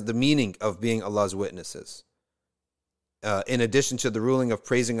clarifies the meaning of being Allah's witnesses. in addition to the ruling of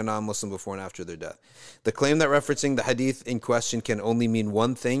praising a non-Muslim before and after their death. The claim that referencing the hadith in question can only mean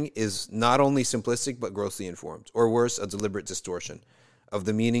one thing is not only simplistic but grossly informed, or worse, a deliberate distortion of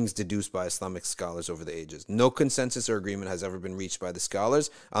the meanings deduced by Islamic scholars over the ages. No consensus or agreement has ever been reached by the scholars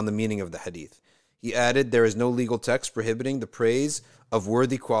on the meaning of the hadith. He added, there is no legal text prohibiting the praise of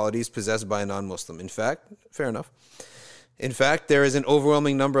worthy qualities possessed by a non-Muslim. In fact, fair enough. In fact, there is an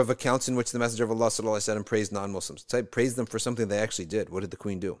overwhelming number of accounts in which the Messenger of Allah ﷺ praised non-Muslims. Praised them for something they actually did. What did the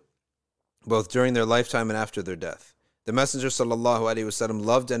Queen do? Both during their lifetime and after their death. The Messenger ﷺ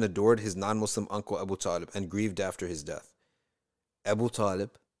loved and adored his non-Muslim uncle Abu Talib and grieved after his death. Abu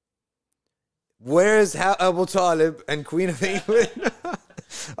Talib? Where is Abu Talib and Queen of England?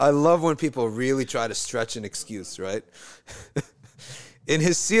 I love when people really try to stretch an excuse, right? In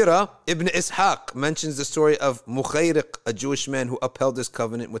his seerah, Ibn Ishaq mentions the story of Mukhayriq, a Jewish man who upheld his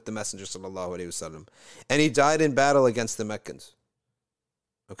covenant with the Messenger ﷺ, and he died in battle against the Meccans.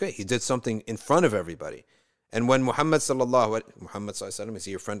 Okay, he did something in front of everybody. And when Muhammad ﷺ, is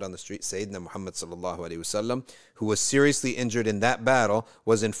he your friend on the street? Sayyidina Muhammad ﷺ, who was seriously injured in that battle,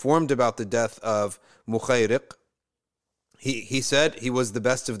 was informed about the death of Mukhayriq. He said he was the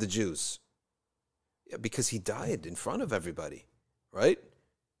best of the Jews. Yeah, because he died in front of everybody. Right?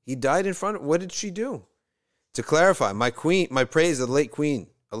 He died in front of... What did she do? To clarify, my praise of the late Queen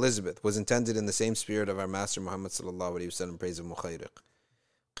Elizabeth was intended in the same spirit of our Master Muhammad ﷺ praise of Mukhayriq.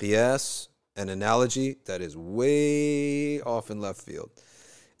 Qiyas, an analogy that is way off in left field.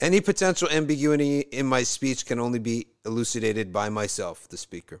 Any potential ambiguity in my speech can only be elucidated by myself, the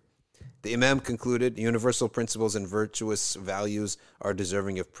speaker. The Imam concluded, universal principles and virtuous values are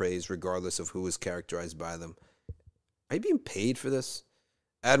deserving of praise regardless of who is characterized by them. Are you being paid for this?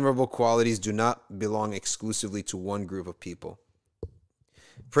 Admirable qualities do not belong exclusively to one group of people.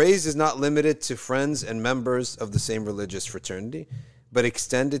 Praise is not limited to friends and members of the same religious fraternity, but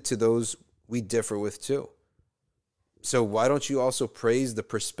extended to those we differ with too. So why don't you also praise the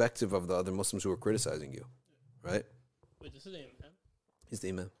perspective of the other Muslims who are criticizing you? Right? Wait, this is the Imam? He's the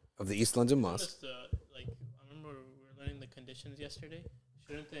Imam of the East London Mosque. I remember we were learning the conditions yesterday.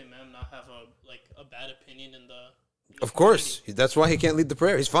 Shouldn't the Imam not have a bad opinion in the... Of course. That's why he can't lead the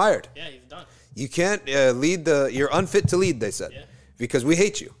prayer. He's fired. Yeah, he's done. You can't lead you're unfit to lead, they said. Yeah. Because we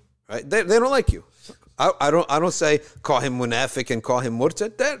hate you. Right? They don't like you. I don't say call him munafiq and call him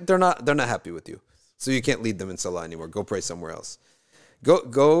murtad. They're not happy with you. So you can't lead them in salah anymore. Go pray somewhere else.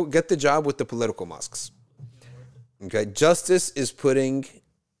 Go get the job with the political mosques. Okay? Justice is putting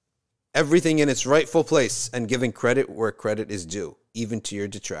everything in its rightful place and giving credit where credit is due, even to your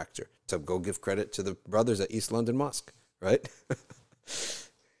detractor. So go give credit to the brothers at East London Mosque, right?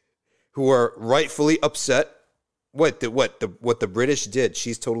 Who are rightfully upset. What the British did,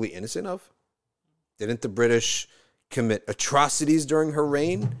 she's totally innocent of? Didn't the British commit atrocities during her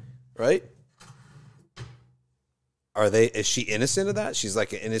reign, right? Is she innocent of that? She's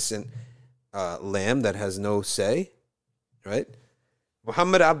like an innocent lamb that has no say, right?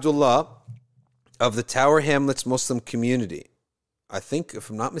 Muhammad Abdullah of the Tower Hamlets Muslim community. I think, if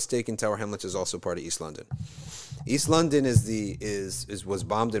I'm not mistaken, Tower Hamlets is also part of East London. East London was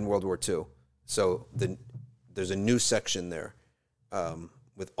bombed in World War II, so there's a new section there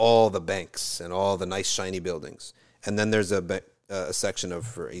with all the banks and all the nice shiny buildings, and then there's a section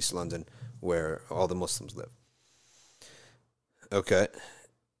for East London where all the Muslims live. Okay.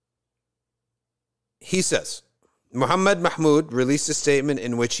 He says, Muhammad Mahmud released a statement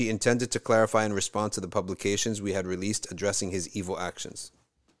in which he intended to clarify and respond to the publications we had released addressing his evil actions.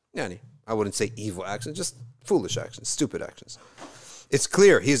 Yani, I wouldn't say evil actions, just foolish actions, stupid actions. It's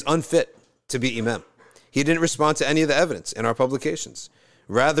clear he is unfit to be imam. He didn't respond to any of the evidence in our publications.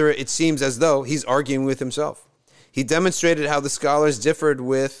 Rather, it seems as though he's arguing with himself. He demonstrated how the scholars differed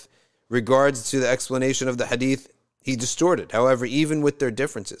with regards to the explanation of the hadith he distorted. However, even with their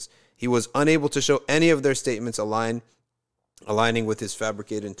differences, he was unable to show any of their statements aligning with his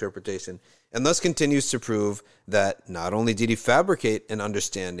fabricated interpretation, and thus continues to prove that not only did he fabricate an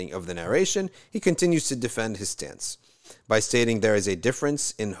understanding of the narration, he continues to defend his stance. By stating there is a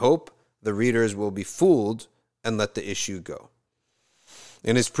difference in hope, the readers will be fooled and let the issue go.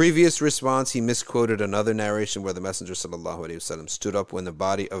 In his previous response, he misquoted another narration where the Messenger ﷺ stood up when the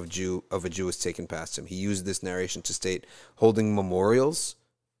body of a Jew was taken past him. He used this narration to state holding memorials.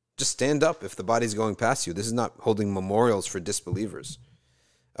 Just stand up if the body's going past you. This is not holding memorials for disbelievers.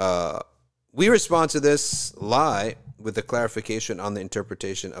 We respond to this lie with a clarification on the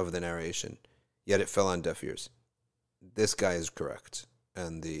interpretation of the narration, yet it fell on deaf ears. This guy is correct,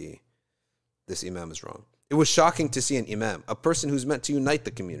 and this imam is wrong. It was shocking to see an imam, a person who's meant to unite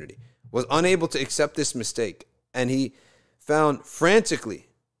the community, was unable to accept this mistake, and he found frantically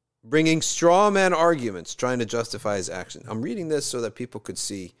bringing straw man arguments trying to justify his action. I'm reading this so that people could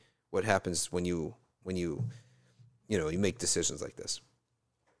see what happens when you make decisions like this.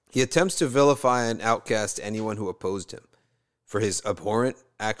 He attempts to vilify and outcast anyone who opposed him for his abhorrent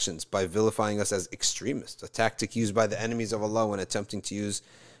actions by vilifying us as extremists, a tactic used by the enemies of Allah when attempting to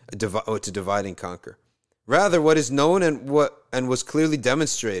divide and conquer. Rather, what is known and was clearly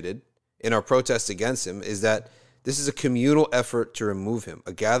demonstrated in our protests against him is that this is a communal effort to remove him,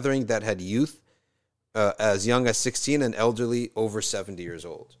 a gathering that had youth as young as 16 and elderly over 70 years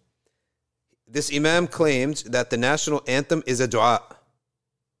old. This imam claimed that the national anthem is a dua.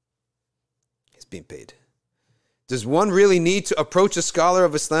 He's being paid. Does one really need to approach a scholar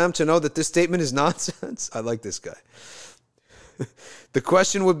of Islam to know that this statement is nonsense? I like this guy. The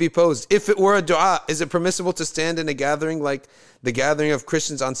question would be posed, if it were a dua, is it permissible to stand in a gathering like the gathering of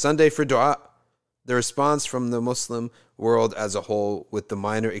Christians on Sunday for dua? The response from the Muslim world as a whole, with the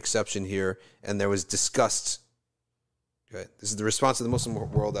minor exception here, and there was disgust. Okay, this is the response of the Muslim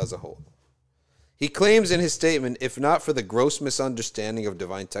world as a whole. He claims in his statement, if not for the gross misunderstanding of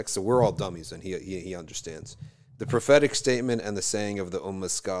divine text, so we're all dummies, and he understands. The prophetic statement and the saying of the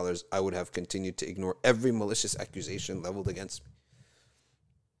Ummah scholars, I would have continued to ignore every malicious accusation leveled against me.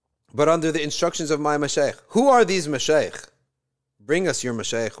 But under the instructions of my mashayikh, who are these mashayikh? Bring us your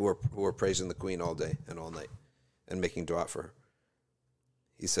mashayikh who are praising the queen all day and all night and making dua for her.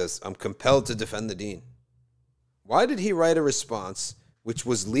 He says, I'm compelled to defend the deen. Why did he write a response which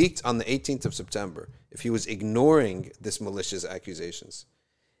was leaked on the 18th of September if he was ignoring this malicious accusations?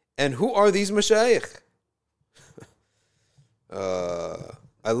 And who are these mashayikh?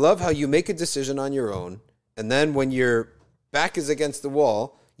 I love how you make a decision on your own, and then when your back is against the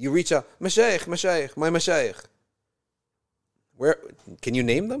wall, you reach out, mashayikh, my mashayikh. Where can you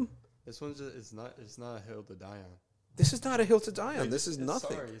name them? This one's it's not a hill to die on. This is not a hill to die on. This is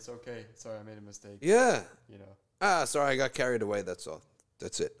nothing. Sorry, it's okay. Sorry, I made a mistake. Yeah. You know. Sorry, I got carried away. That's all.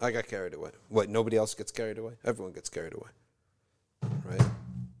 That's it. I got carried away. What? Nobody else gets carried away? Everyone gets carried away. Right?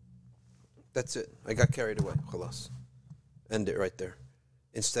 That's it. I got carried away. Khalas. End it right there.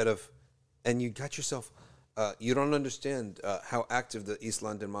 Instead of, and you got yourself. You don't understand how active the East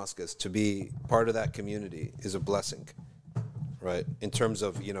London Mosque is. To be part of that community is a blessing. Right, in terms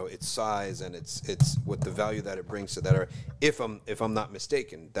of its size and its what the value that it brings to that. If I'm not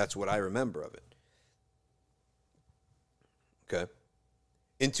mistaken, that's what I remember of it. Okay.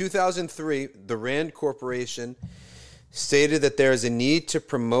 In 2003, the Rand Corporation stated that there is a need to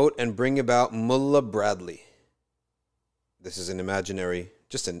promote and bring about Mullah Bradley. This is an imaginary,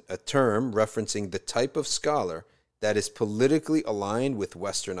 just a term referencing the type of scholar that is politically aligned with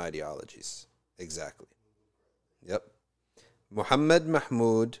Western ideologies. Exactly. Yep. Muhammad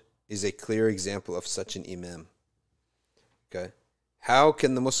Mahmud is a clear example of such an imam. Okay? How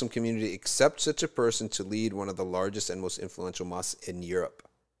can the Muslim community accept such a person to lead one of the largest and most influential mosques in Europe?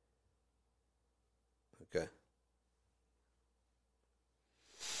 Okay.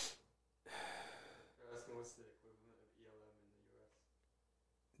 You're asking what's the equivalent of ELM in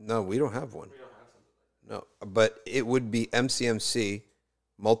the US? No, we don't have one. We don't have something like that. No, but it would be MCMC,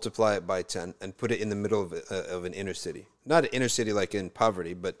 multiply it by 10, and put it in the middle of an inner city. Not an inner city like in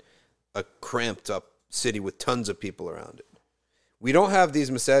poverty, but a cramped up city with tons of people around it. We don't have these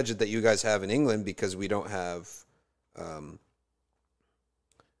masajid that you guys have in England because we don't have,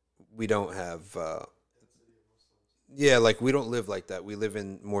 we don't live like that. We live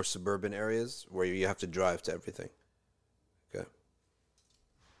in more suburban areas where you have to drive to everything. Okay.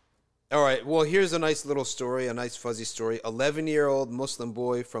 All right, well, here's a nice little story, a nice fuzzy story. 11-year-old Muslim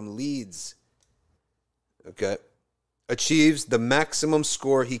boy from Leeds, okay, achieves the maximum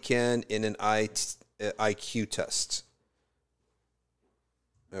score he can in an IQ test.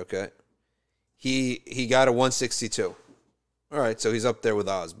 Okay. He got a 162. All right, so he's up there with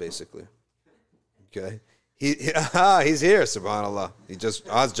Oz, basically. Okay. He's here, subhanAllah.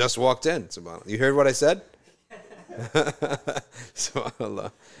 Oz just walked in, subhanAllah. You heard what I said?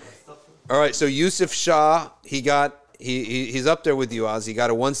 Subhanallah. All right, so Yusuf Shah, he's up there with you, Oz. He got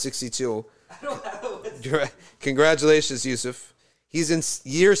a 162. I don't have a 162. Congratulations, Yusuf. He's in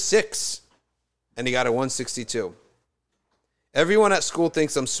year 6, and he got a 162. Everyone at school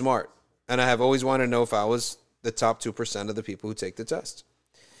thinks I'm smart, and I have always wanted to know if I was the top 2% of the people who take the test.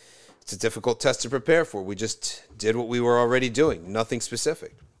 It's a difficult test to prepare for. We just did what we were already doing, nothing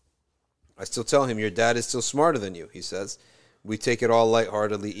specific. I still tell him, your dad is still smarter than you, he says. We take it all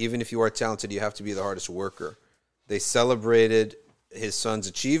lightheartedly. Even if you are talented, you have to be the hardest worker. They celebrated his son's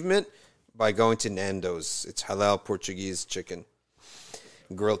achievement by going to Nando's. It's halal Portuguese chicken,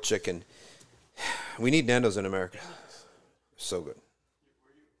 grilled chicken. We need Nando's in America. So good.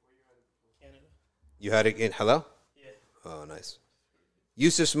 Canada. You had it in halal? Yeah. Oh, nice.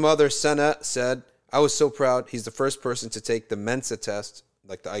 Yusuf's mother, Sana, said, I was so proud. He's the first person to take the Mensa test,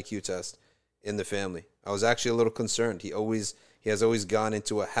 like the IQ test, in the family. I was actually a little concerned. He has always gone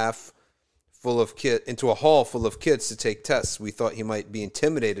into a hall full of kids to take tests. We thought he might be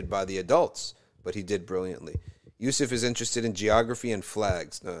intimidated by the adults, but he did brilliantly. Yusuf is interested in geography and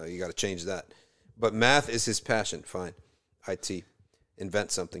flags. No, you got to change that. But math is his passion. Fine. IT.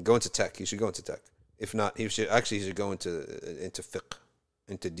 Invent something. Go into tech. He should go into tech. If not, he should go into fiqh,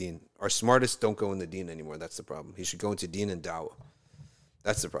 into deen. Our smartest don't go into deen anymore. That's the problem. He should go into deen and dawah.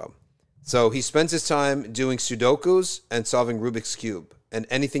 That's the problem. So he spends his time doing Sudokus and solving Rubik's Cube and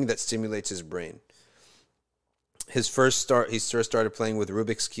anything that stimulates his brain. He first started playing with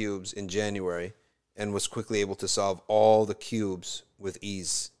Rubik's Cubes in January and was quickly able to solve all the cubes with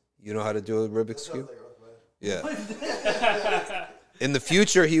ease. You know how to do a Rubik's Cube? Yeah. In the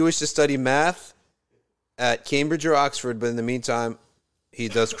future, he wishes to study math at Cambridge or Oxford, but in the meantime, he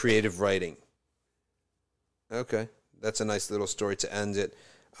does creative writing. Okay. That's a nice little story to end it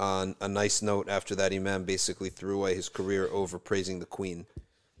on a nice note. After that, Imam basically threw away his career over praising the Queen.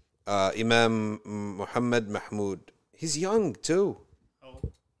 Imam Muhammad Mahmoud. He's young, too. Oh.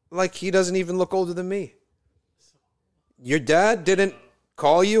 Like, he doesn't even look older than me. Your dad didn't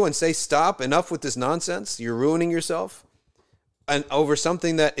call you and say, stop, enough with this nonsense. You're ruining yourself. And over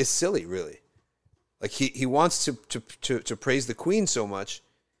something that is silly, really. Like, he wants to praise the Queen so much.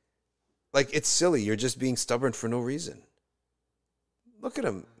 Like, it's silly. You're just being stubborn for no reason. Look at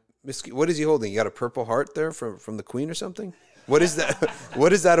him. What is he holding? You got a Purple Heart there from the Queen or something? What is that?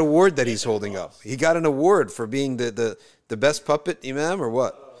 What is that award that he's holding up? He got an award for being the best puppet imam or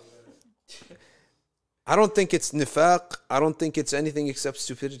what? I don't think it's nifaq. I don't think it's anything except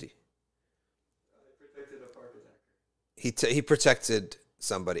stupidity. He protected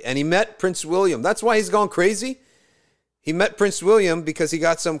somebody. And he met Prince William. That's why he's gone crazy. He met Prince William because he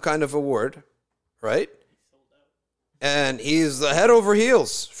got some kind of award, right? And he's head over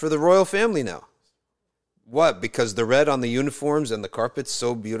heels for the royal family now. What? Because the red on the uniforms and the carpet's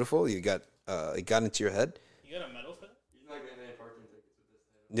so beautiful, it got into your head? You got a medal for that? He's not getting any parking tickets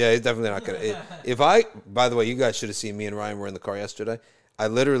with this. Yeah, he's definitely not going to. By the way, you guys should have seen me and Ryan were in the car yesterday. I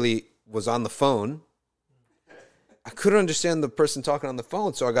literally was on the phone. I couldn't understand the person talking on the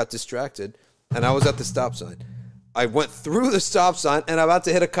phone, so I got distracted, and I was at the stop sign. I went through the stop sign, and I'm about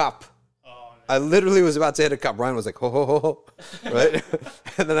to hit a cop. Oh, I literally was about to hit a cop. Ryan was like, ho, ho, ho, ho, right?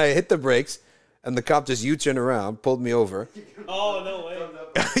 And then I hit the brakes, and the cop just U-turned around, pulled me over. Oh, no way.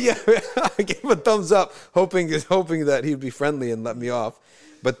 Yeah, I gave him a thumbs up, hoping that he'd be friendly and let me off.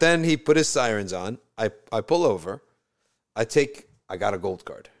 But then he put his sirens on. I pull over. I got a gold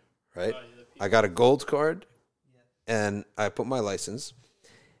card, right? I got a gold card, and I put my license.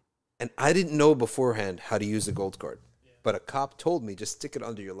 And I didn't know beforehand how to use the gold card. But a cop told me, just stick it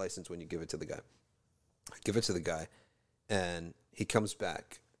under your license when you give it to the guy. I give it to the guy, and he comes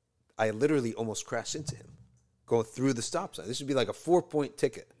back. I literally almost crashed into him going through the stop sign. This would be like a 4-point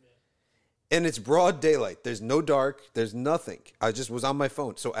ticket. And it's broad daylight. There's no dark. There's nothing. I just was on my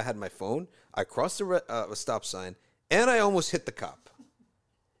phone. So I had my phone. I crossed the stop sign, and I almost hit the cop.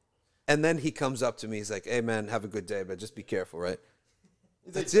 And then he comes up to me. He's like, hey, man, have a good day, but just be careful, right?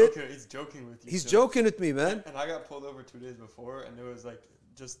 That's it. He's joking with you. He's joking with me, man. And I got pulled over 2 days before, and it was like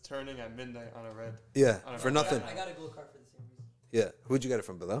just turning at midnight on a red. Yeah, for nothing. I got a gold card for the same reason. Yeah. Who'd you get it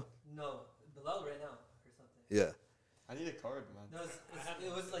from, Bilal? No, Bilal right now or something. Yeah. I need a card, man. No,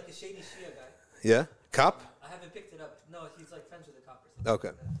 it was like a shady Shia guy. Yeah? Cop? I haven't picked it up. No, he's like friends with the cop or something.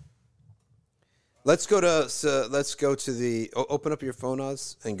 Okay. Let's go to the open up your phone,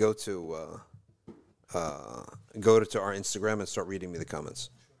 Oz, and go to our Instagram and start reading me the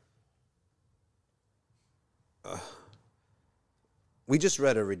comments. We just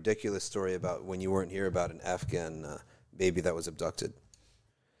read a ridiculous story about when you weren't here about an Afghan baby that was abducted.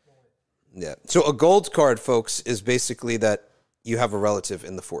 Yeah. So a gold card, folks, is basically that you have a relative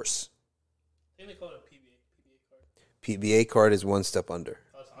in the force. I think they call it a PBA card. PBA card is one step under.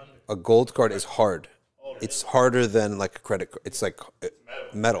 Oh, it's under. A gold card is hard. Oh, really? It's harder than like a credit card. It's like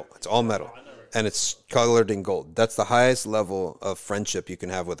metal. It's all metal. And it's colored in gold. That's the highest level of friendship you can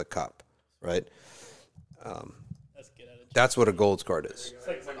have with a cop, right? That's what a gold card is. It's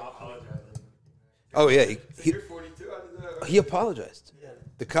like Monopoly. Oh, yeah. You're 42. He apologized. Yeah.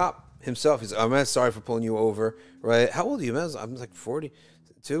 The cop himself, he's like, I'm sorry for pulling you over, right? How old are you, man? I'm like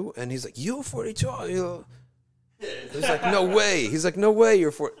 42. And he's like, you're 42? He's like, no way. He's like, no way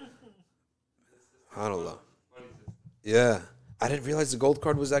you're 40. I don't know. Yeah. I didn't realize the gold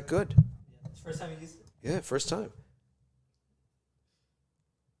card was that good. It's the first time you used it. Yeah, first time.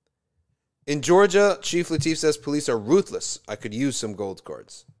 In Georgia, Chief Latif says police are ruthless. I could use some gold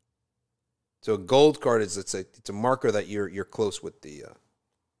cards. So a gold card is it's a marker that you're close with the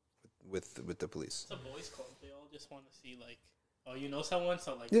with the police. It's a boys' club. They all just want to see like, oh, you know someone,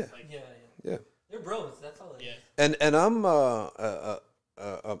 so like, Yeah. Yeah. They're bros. That's all it is. Yeah. And I'm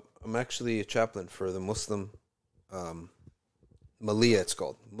actually a chaplain for the Muslim Malia. It's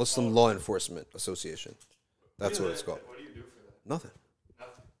called Muslim Law Enforcement Association. That's what it's called. What do you do for that? Nothing.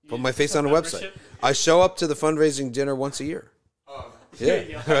 Nothing. Put my face on a website. Membership? I show up to the fundraising dinner once a year. Oh,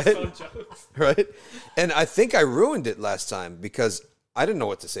 Yeah, That's right. so jokes. Right? And I think I ruined it last time because I didn't know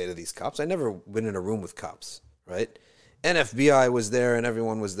what to say to these cops. I never been in a room with cops, right? And FBI was there and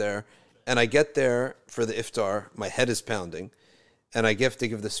everyone was there. And I get there for the iftar, my head is pounding, and I have to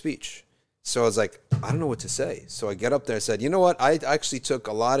give the speech. So I was like, I don't know what to say. So I get up there and said, you know what? I actually took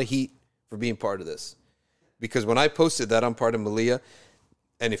a lot of heat for being part of this. Because when I posted that I'm part of Malia,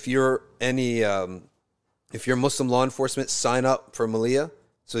 and if you're Muslim law enforcement, sign up for Malia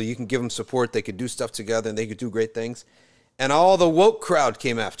so you can give them support. They could do stuff together and they could do great things. And all the woke crowd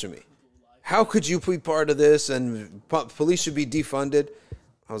came after me. How could you be part of this? And police should be defunded.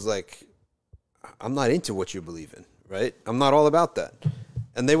 I was like, I'm not into what you believe in, right? I'm not all about that.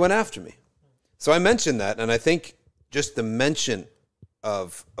 And they went after me. So I mentioned that, and I think just the mention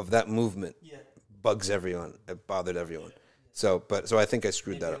of that movement bugs everyone. It bothered everyone. So I think I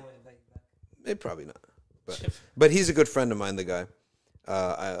screwed that up. Probably not. But he's a good friend of mine, the guy.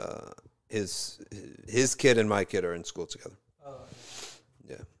 His kid and my kid are in school together. Oh,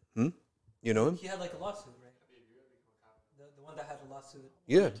 Yeah. You know him? he had like a lawsuit, right? The one that had a lawsuit.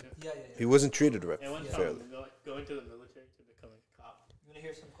 Yeah. Yeah. He wasn't treated And went fairly. from going to the military to becoming a cop. You want to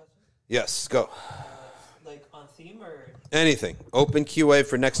hear some questions? Yes, go. Like on theme or Anything. Open QA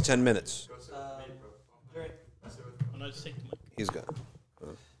for next 10 minutes. during? I'm not just taking the mic. He's gone.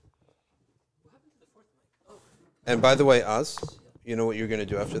 What happened to the fourth mic? Oh, And by the way, Oz, you know what you're going to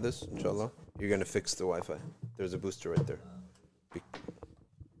do after this, inshallah? You're going to fix the Wi-Fi. There's a booster right there.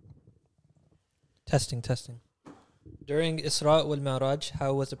 Testing. During Isra wal Mi'raj,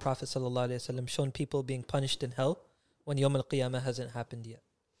 how was the Prophet ﷺ shown people being punished in hell when Yawm al-Qiyamah hasn't happened yet?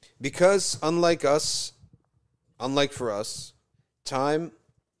 Because unlike for us, time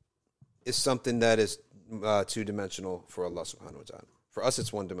is something that is two-dimensional for Allah subhanahu wa ta'ala. For us,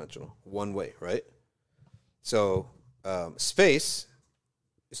 it's one-dimensional, one way, right? So space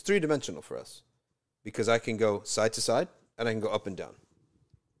is three-dimensional for us because I can go side to side and I can go up and down,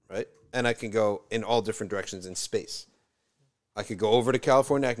 right? And I can go in all different directions in space. I could go over to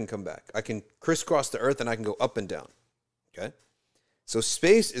California, I can come back. I can crisscross the earth and I can go up and down, okay? So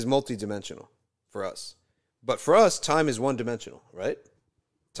space is multidimensional for us. But for us, time is one-dimensional, right?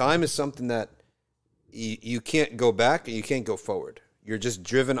 Time is something that you can't go back and you can't go forward. You're just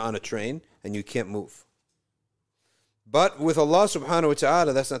driven on a train and you can't move. But with Allah subhanahu wa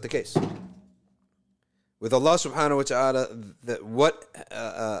ta'ala, that's not the case. With Allah subhanahu wa ta'ala, what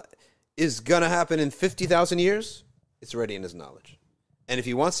is going to happen in 50,000 years, it's already in His knowledge. And if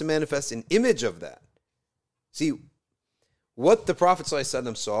He wants to manifest an image of that, see, what the Prophet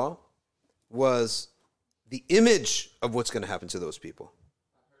ﷺ saw was the image of what's going to happen to those people.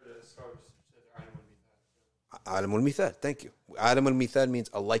 Alam al-Mithal, thank you. Alam al-Mithal means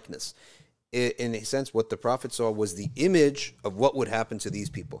a likeness. In a sense, what the Prophet saw was the image of what would happen to these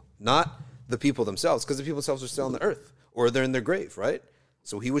people, not the people themselves, because the people themselves are still on the earth, or they're in their grave, right?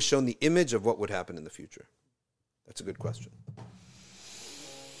 So he was shown the image of what would happen in the future. That's a good question.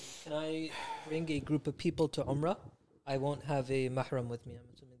 Can I bring a group of people to Umrah? I won't have a mahram with me. I'm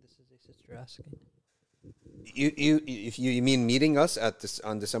assuming this is a sister asking. If you mean meeting us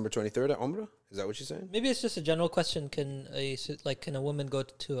on December 23rd at Umrah? Is that what you're saying? Maybe it's just a general question. Can a woman go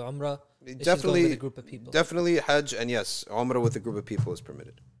to Umrah? if she's going Definitely, with a group of people. Definitely Hajj, and yes, Umrah with a group of people is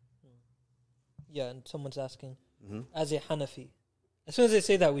permitted. Yeah, and someone's asking, Mm-hmm. as a Hanafi, as soon as they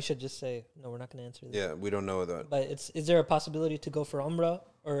say that, we should just say, no, we're not going to answer that. Yeah, we don't know that. But is there a possibility to go for Umrah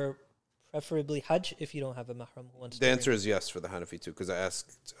or preferably Hajj if you don't have a mahram who wants The to answer bring? is yes for the Hanafi too, because I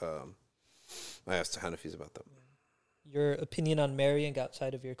asked the Hanafis about that. Your opinion on marrying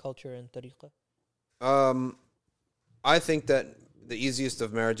outside of your culture and tariqah? I think that the easiest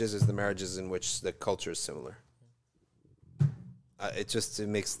of marriages is the marriages in which the culture is similar. It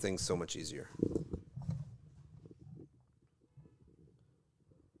makes things so much easier.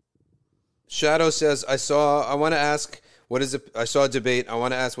 Shadow says, I saw a debate. I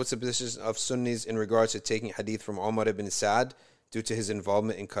want to ask, what's the position of Sunnis in regards to taking hadith from Umar ibn Sa'd due to his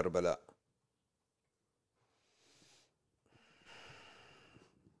involvement in Karbala?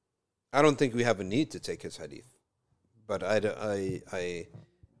 I don't think we have a need to take his hadith, but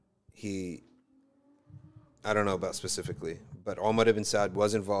I don't know about specifically, but Umar ibn Sa'd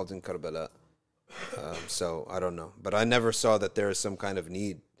was involved in Karbala. So I don't know. But I never saw that there is some kind of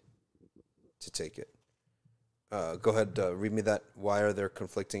need to take it. Go ahead, read me that. Why are there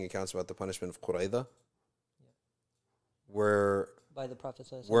conflicting accounts about the punishment of Qurayza? By the Prophet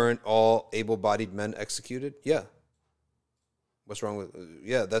ﷺ. Weren't all able-bodied men executed? Yeah. What's wrong with...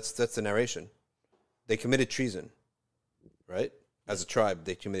 Yeah, that's the narration. They committed treason, right? As a tribe,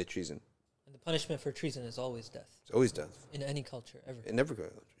 they committed treason. And the punishment for treason is always death. It's always death. In any culture, ever. In every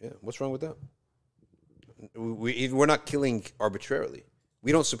culture, yeah. What's wrong with that? We're not killing arbitrarily.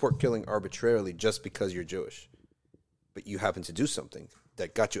 We don't support killing arbitrarily just because you're Jewish. But you happen to do something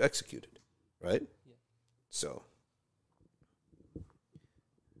that got you executed, right? Yeah. So...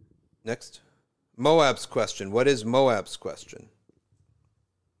 Next. Moab's question. What is Moab's question?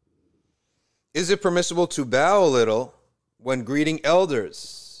 Is it permissible to bow a little when greeting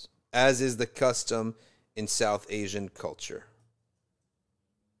elders, as is the custom in South Asian culture?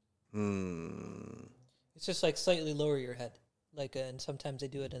 It's just like slightly lower your head. Like, and sometimes they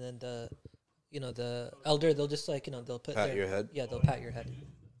do it, and then the elder, they'll just like, they'll put Pat your head? Yeah, they'll pat your head.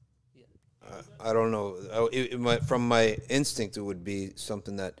 Yeah. I don't know. From my instinct, it would be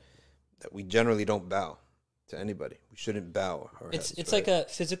something that we generally don't bow to anybody. We shouldn't bow our heads. It's right? like a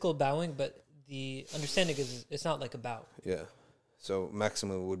physical bowing, but the understanding is it's not like a bow. Yeah. So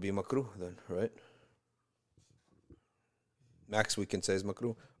maximum would be makruh then, right? Max we can say is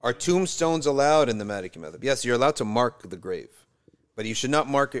makruh. Are tombstones allowed in the Maliki Madhab? Yes, you're allowed to mark the grave, but you should not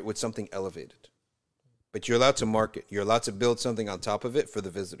mark it with something elevated. But you're allowed to mark it. You're allowed to build something on top of it for the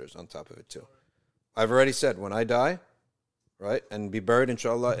visitors on top of it too. I've already said, when I die, right, and be buried,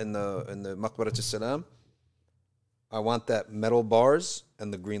 inshallah, in the Maqbarat al-Salam, I want that metal bars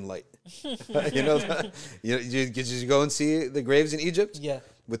and the green light. You know that? Did you go and see the graves in Egypt? Yeah.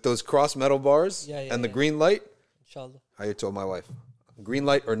 With those cross metal bars and the green light? Inshallah. I told my wife, green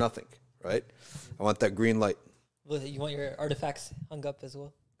light or nothing, right? I want that green light. Well, you want your artifacts hung up as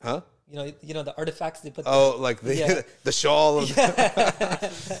well? Huh? You know the artifacts they put. Like the shawl.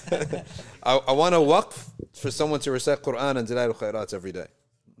 I want a waqf for someone to recite Quran and Dalail al-Khairats every day.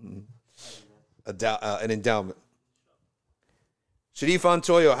 An endowment. Sharif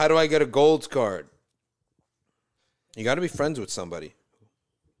Antoyo, how do I get a gold card? You got to be friends with somebody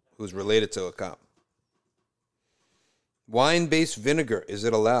who's related to a cop. Wine-based vinegar, is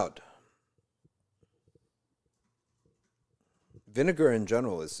it allowed? Vinegar in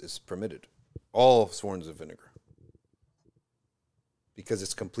general is permitted. All forms of vinegar. Because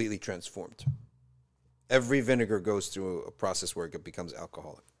it's completely transformed. Every vinegar goes through a process where it becomes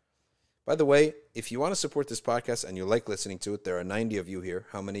alcoholic. By the way, if you want to support this podcast and you like listening to it, there are 90 of you here.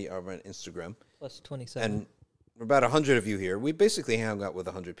 How many are on Instagram? Plus 27. And about 100 of you here. We basically hang out with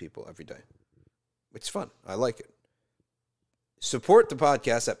 100 people every day. It's fun. I like it. Support the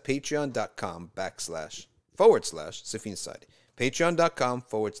podcast at patreon.com//Safina Society.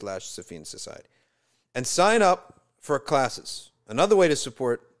 Patreon.com/Safina Society. And sign up for classes. Another way to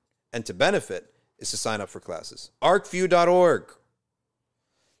support and to benefit is to sign up for classes. arcview.org.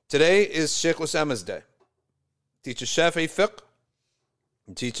 Today is Sheikh Osama's day. Teaches Shafi'i fiqh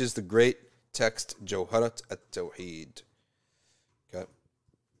and teaches the great text Jawharat at-Tawheed. Okay.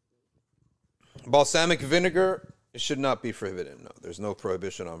 Balsamic vinegar, it should not be prohibited. No, there's no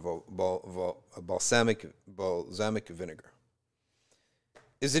prohibition on balsamic vinegar.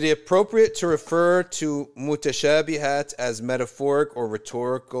 Is it appropriate to refer to mutashabihat as metaphoric or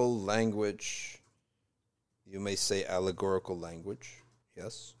rhetorical language? You may say allegorical language.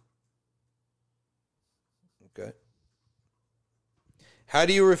 Yes. Okay. How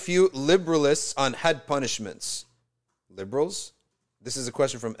do you refute liberalists on had punishments? Liberals? This is a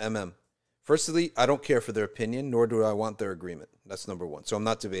question from MM. Firstly, I don't care for their opinion, nor do I want their agreement. That's number one. So I'm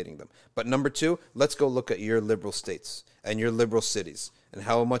not debating them. But number two, let's go look at your liberal states and your liberal cities and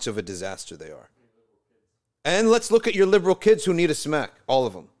how much of a disaster they are. And let's look at your liberal kids who need a smack. All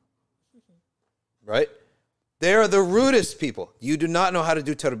of them. Right? They are the rudest people. You do not know how to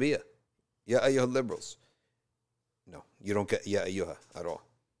do tarbiyah. Ya ayyuha liberals. No, you don't get ya ayyuha at all.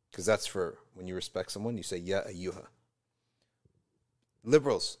 Because that's for when you respect someone, you say ya ayyuha.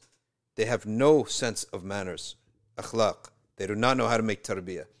 Liberals, they have no sense of manners, akhlaq. They do not know how to make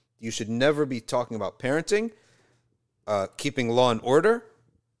tarbiyah. You should never be talking about parenting, keeping law and order,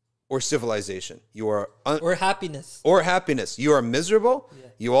 or civilization. You are or happiness. Or happiness. You are miserable. Yeah.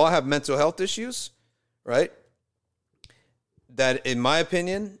 You all have mental health issues, right? That, in my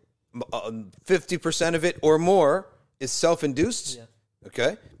opinion, 50% of it or more is self-induced,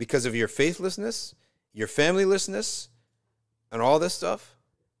 okay? Because of your faithlessness, your familylessness, and all this stuff.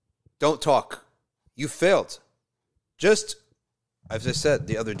 Don't talk. You failed. Just, as I said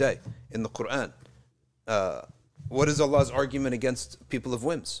the other day in the Quran, what is Allah's argument against people of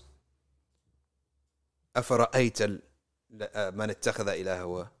whims? أَفَرَأَيْتَ مَنِ اتَّخَذَ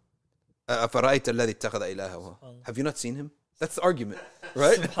إِلَهَهُ أَفَرَأَيْتَ الَّذِي اتَّخَذَ إِلَهَهُ. Have you not seen him? That's the argument,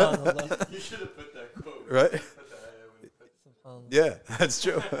 right? You should have put that quote. Right? Yeah, that's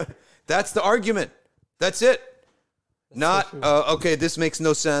true. That's the argument. That's it. Not, okay, this makes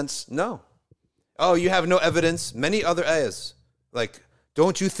no sense. No. Oh, you have no evidence. Many other ayahs. Like,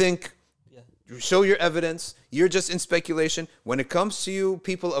 don't you think? Show your evidence. You're just in speculation. When it comes to you,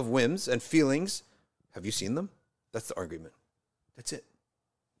 people of whims and feelings, have you seen them? That's the argument. That's it.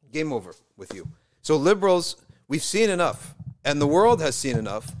 Game over with you. So liberals, we've seen enough. And the world has seen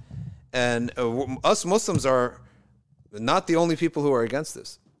enough. And us Muslims are not the only people who are against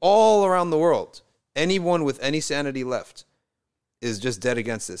this. All around the world, anyone with any sanity left is just dead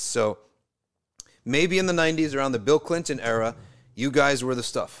against this. So maybe in the 90s, around the Bill Clinton era, you guys were the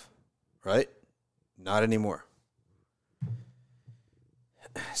stuff, right? Not anymore.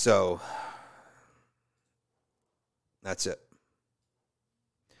 So that's it.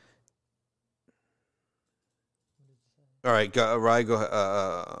 All right, Rai,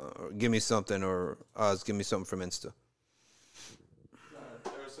 go. Give me something, or Oz, give me something from Insta.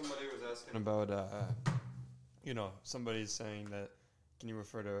 There was somebody who was asking about, somebody's saying that, can you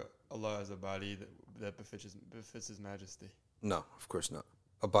refer to Allah as a body that befits His Majesty? No, of course not.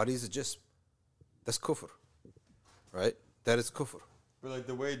 A body is a jism. That's kufr, right? That is kufr. But like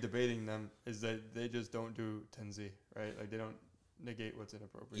the way debating them is that they just don't do tanzih, right? Like they don't negate what's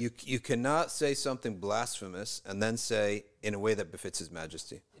inappropriate. You cannot say something blasphemous and then say in a way that befits His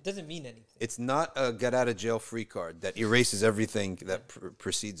Majesty. It doesn't mean anything. It's not a get out of jail free card that erases everything that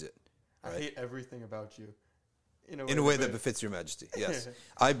precedes it. Right? I hate everything about you. In a way that befits Your Majesty. Yes,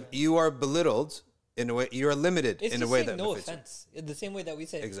 you are belittled. In a way, you are limited in a way that no befits offense. In the same way that we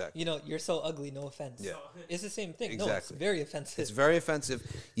say, exactly. You're so ugly, no offense. Yeah. It's the same thing. Exactly. No, it's very offensive. It's very offensive.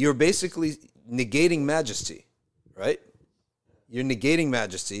 You're basically negating majesty, right? You're negating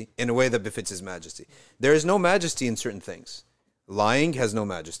majesty in a way that befits His Majesty. There is no majesty in certain things. Lying has no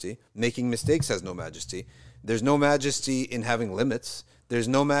majesty. Making mistakes has no majesty. There's no majesty in having limits. There's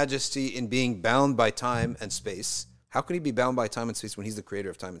no majesty in being bound by time and space. How can He be bound by time and space when He's the creator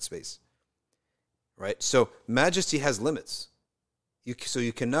of time and space? Right? So majesty has limits. So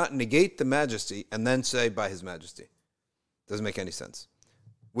you cannot negate the majesty and then say by His Majesty. Doesn't make any sense.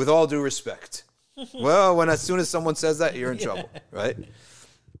 With all due respect. Well, as soon as someone says that, you're in trouble, right?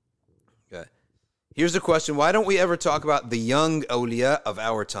 Okay. Here's a question. Why don't we ever talk about the young awliya of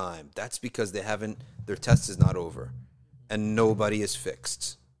our time? That's because their test is not over. And nobody is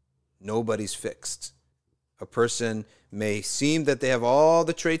fixed. Nobody's fixed. A person may seem that they have all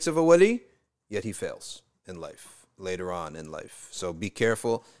the traits of a wali, yet he fails in life, later on in life. So be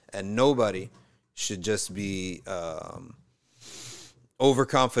careful, and nobody should just be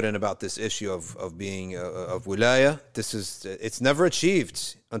overconfident about this issue of being of wilaya. It's never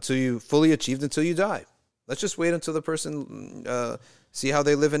achieved until you die. Let's just wait until the person see how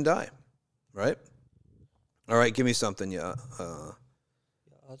they live and die, right? All right, give me something. Yeah.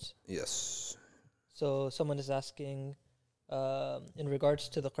 Yes. So someone is asking, in regards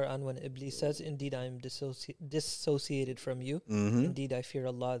to the Quran, when Iblis says, "Indeed, I am dissociated from you. Mm-hmm. Indeed, I fear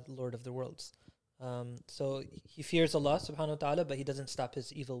Allah, the Lord of the worlds." So he fears Allah subhanahu wa ta'ala, but he doesn't stop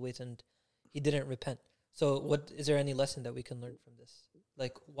his evil ways and he didn't repent. So is there any lesson that we can learn from this?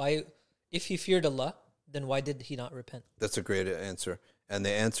 Like, why, if he feared Allah, then why did he not repent? That's a great answer. And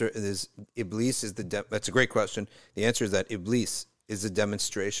the answer is Iblis is that's a great question. The answer is that Iblis is a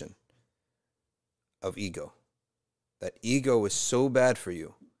demonstration of ego. That ego is so bad for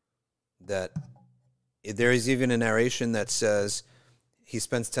you that there is even a narration that says he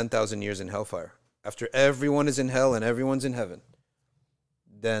spends 10,000 years in hellfire. After everyone is in hell and everyone's in heaven,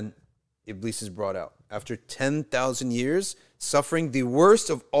 then Iblis is brought out. After 10,000 years, suffering the worst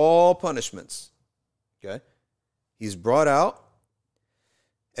of all punishments. Okay? He's brought out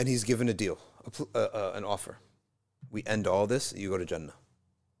and he's given a deal, an offer. We end all this, you go to Jannah.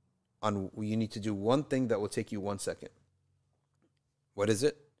 You need to do one thing that will take you 1 second. What is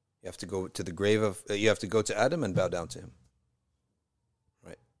it? You have to go to the grave of, you have to go to Adam and bow down to him.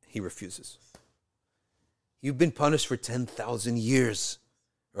 Right? He refuses. You've been punished for 10,000 years,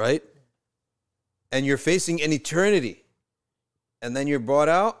 right? And you're facing an eternity. And then you're brought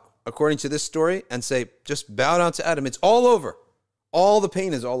out, according to this story, and say, just bow down to Adam. It's all over. All the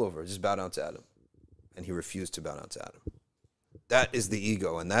pain is all over. Just bow down to Adam. And he refused to bow down to Adam. That is the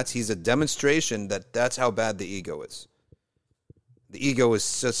ego. And he's a demonstration that that's how bad the ego is. The ego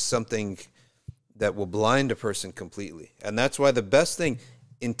is just something that will blind a person completely. And that's why the best thing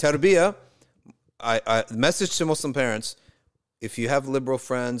in tarbiyah, I message to Muslim parents, if you have liberal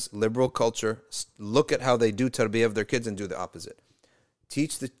friends, liberal culture, look at how they do tarbiyah of their kids and do the opposite.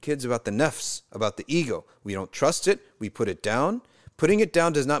 Teach the kids about the nafs, about the ego. We don't trust it. We put it down. Putting it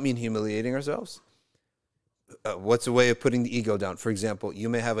down does not mean humiliating ourselves. What's a way of putting the ego down? For example, you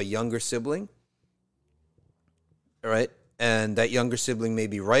may have a younger sibling, right? And that younger sibling may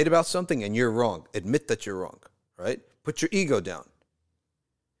be right about something and you're wrong. Admit that you're wrong, right? Put your ego down.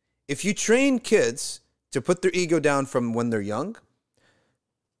 If you train kids to put their ego down from when they're young,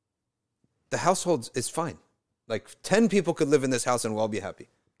 the household is fine. Like 10 people could live in this house and we'll all be happy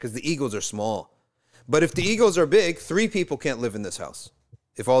because the egos are small. But if the egos are big, 3 people can't live in this house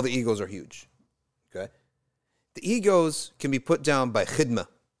if all the egos are huge. Okay? The egos can be put down by khidmah,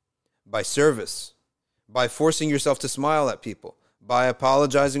 by service, by forcing yourself to smile at people, by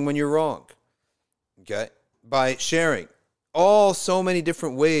apologizing when you're wrong, okay? By sharing. All so many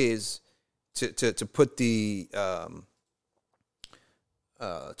different ways to put the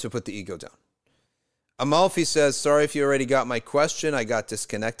ego down. Amalfi says, sorry if you already got my question. I got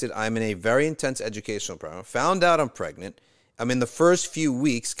disconnected. I'm in a very intense educational program. Found out I'm pregnant. I'm in the first few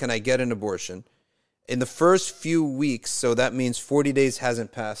weeks. Can I get an abortion? In the first few weeks, so that means 40 days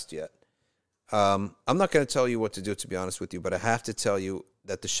hasn't passed yet. I'm not going to tell you what to do, to be honest with you, but I have to tell you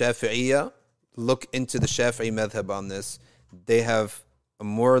that the Shafi'iyya, look into the Shafi'i madhab on this. They have a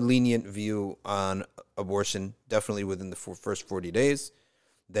more lenient view on abortion, definitely within the first 40 days,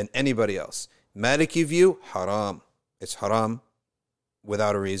 than anybody else. Maliki view, haram. It's haram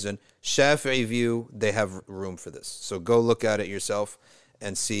without a reason. Shafi'i view, they have room for this. So go look at it yourself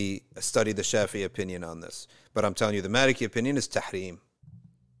and study the Shafi'i opinion on this. But I'm telling you, the Maliki opinion is tahrim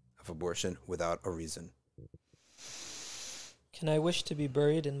of abortion without a reason. Can I wish to be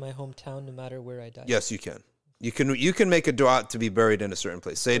buried in my hometown no matter where I die? Yes, you can. You can make a dua to be buried in a certain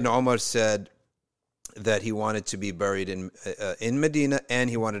place. Sayyidina Umar said that he wanted to be buried in Medina and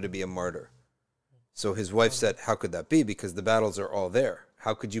he wanted to be a martyr. So his wife said, how could that be? Because the battles are all there.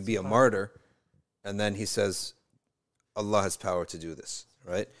 How could you be a martyr? And then he says, Allah has power to do this,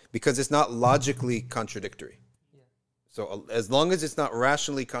 right? Because it's not logically contradictory. So as long as it's not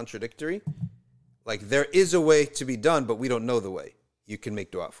rationally contradictory, like there is a way to be done, but we don't know the way. You can make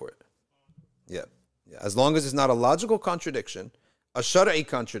dua for it. Yeah. As long as it's not a logical contradiction, a shar'i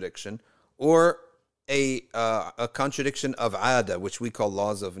contradiction, or a contradiction of ada, which we call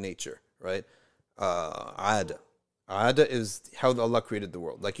laws of nature, right? Ada. Ada is how Allah created the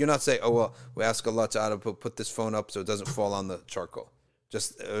world. Like you're not saying, oh, well, we ask Allah Ta'ala to put this phone up so it doesn't fall on the charcoal.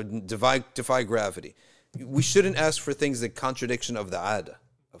 Just defy gravity. We shouldn't ask for things the contradiction of the ada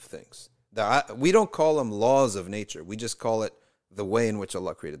of things. We don't call them laws of nature. We just call it the way in which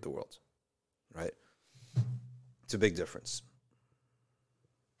Allah created the world. Right? It's a big difference.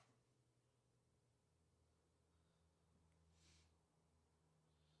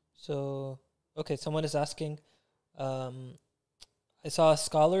 So, okay, someone is asking, I saw a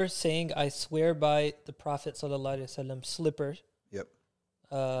scholar saying, I swear by the Prophet ﷺ slipper. Yep.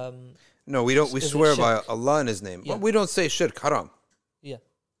 No, we don't. We swear by Allah and His name. Yeah. We don't say shirk, haram. Yeah.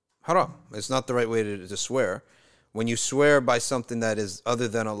 Haram. It's not the right way to swear. When you swear by something that is other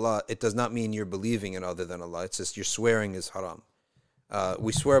than Allah, it does not mean you're believing in other than Allah. It's just your swearing is haram.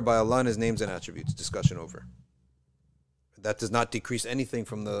 We swear by Allah and His names and attributes. Discussion over. That does not decrease anything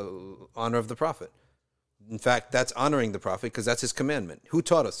from the honor of the Prophet. In fact, that's honoring the Prophet because that's his commandment. Who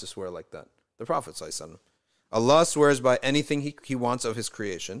taught us to swear like that? The Prophet ﷺ. Allah swears by anything he wants of his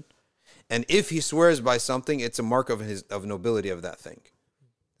creation. And if he swears by something, it's a mark of nobility of that thing.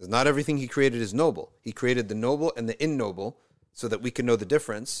 Because not everything he created is noble. He created the noble and the ignoble so that we can know the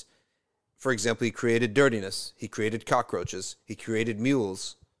difference. For example, he created dirtiness. He created cockroaches. He created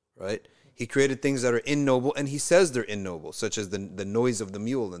mules, right? He created things that are ignoble, and he says they're ignoble, such as the noise of the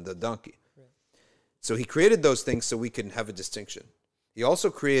mule and the donkey. Right. So he created those things so we can have a distinction. He also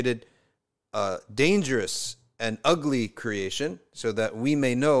created dangerous and ugly creation so that we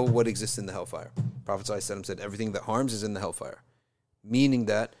may know what exists in the hellfire. Prophet ﷺ said, everything that harms is in the hellfire. Meaning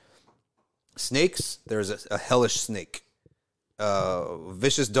that snakes, there's a hellish snake.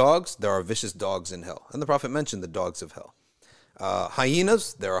 Vicious dogs, there are vicious dogs in hell. And the Prophet mentioned the dogs of hell.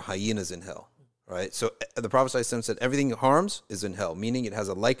 Hyenas, there are hyenas in hell, right? So the Prophet ﷺ said everything that harms is in hell, meaning it has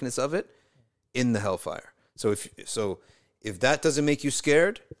a likeness of it in the hellfire. So if that doesn't make you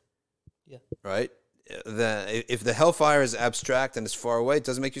scared, yeah, right? Then if the hellfire is abstract and it's far away, it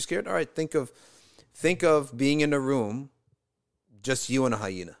doesn't make you scared. All right, think of being in a room, just you and a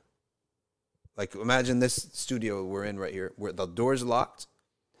hyena. Like imagine this studio we're in right here, where the door's locked,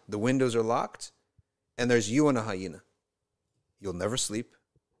 the windows are locked, and there's you and a hyena. You'll never sleep,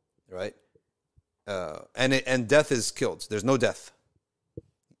 right? And death is killed. There's no death.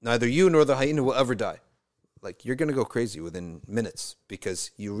 Neither you nor the hyena will ever die. Like you're gonna go crazy within minutes because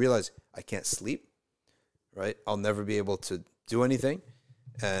you realize I can't sleep, right? I'll never be able to do anything,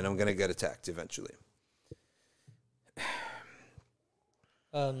 and I'm gonna get attacked eventually.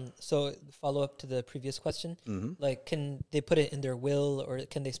 So follow up to the previous question, Mm-hmm. like can they put it in their will, or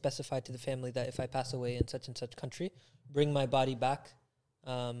can they specify to the family that if I pass away in such and such country, bring my body back,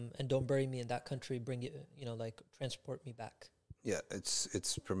 and don't bury me in that country, bring it, like transport me back. Yeah,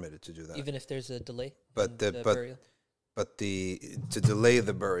 it's permitted to do that. Even if there's a delay But in the burial. But to delay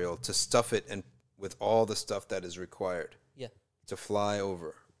the burial, to stuff it and with all the stuff that is required, Yeah. to fly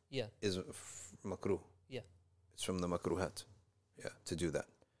over, Yeah. is makruh. Yeah. It's from the makruhat. Yeah, to do that.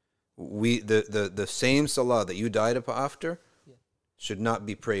 The same salah that you died after should not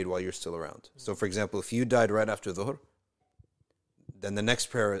be prayed while you're still around. So, for example, if you died right after dhuhr, then the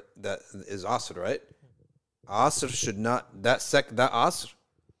next prayer that is asr, right? Asr should not that asr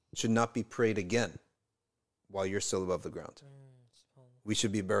should not be prayed again while you're still above the ground. We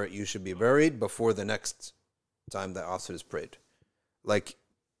should be buried. You should be buried before the next time that asr is prayed. Like,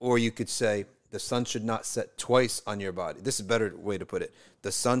 or you could say, the sun should not set twice on your body. This is a better way to put it.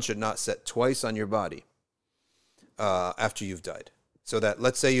 The sun should not set twice on your body after you've died. So that,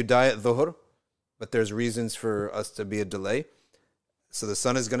 let's say you die at dhuhr, but there's reasons for us to be a delay. So the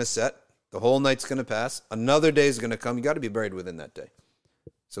sun is going to set. The whole night's going to pass. Another day is going to come. You got to be buried within that day.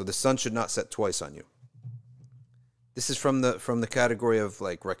 So the sun should not set twice on you. This is from the category of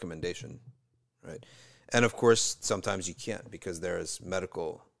like recommendation, right? And of course, sometimes you can't because there's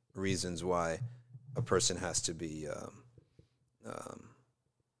medical reasons why a person has to be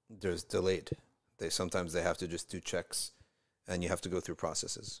there's delayed. Sometimes they have to just do checks, and you have to go through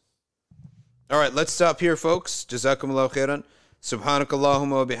processes. All right, let's stop here, folks. Jazakumullahu khairan. سبحانك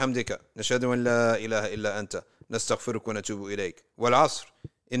اللهم وبحمدك نشهد أن لا إله إلا أنت نستغفرك ونتوب إليك والعصر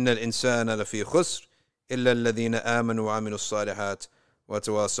إن الإنسان لفي خسر إلا الذين آمنوا وعملوا الصالحات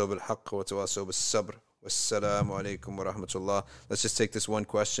وتواصوا بالحق وتواصوا بالصبر والسلام عليكم ورحمة الله. Let's just take this one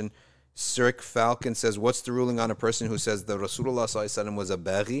question. Sirik Falcon says, what's the ruling on a person who says that Rasulullah ﷺ was a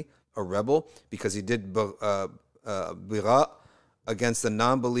baghi, a rebel, because he did bigha against the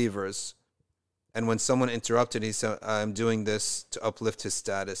non-believers, and when someone interrupted, he said, I'm doing this to uplift his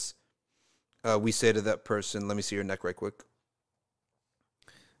status. We say to that person, let me see your neck right quick.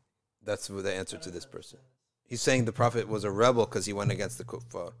 That's the answer to this person. He's saying the Prophet was a rebel because he went against the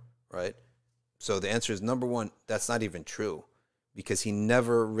kuffar, right? So the answer is, number one, that's not even true, because he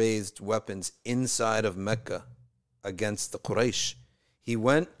never raised weapons inside of Mecca against the Quraysh. He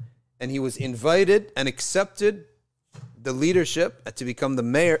went and he was invited and accepted the leadership to become the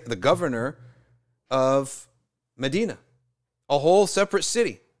mayor, the governor of Medina, a whole separate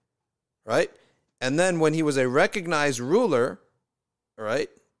city, right? And then when he was a recognized ruler, right?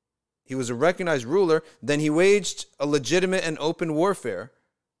 He was a recognized ruler, then he waged a legitimate and open warfare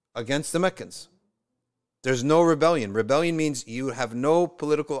against the Meccans. There's no rebellion. Rebellion means you have no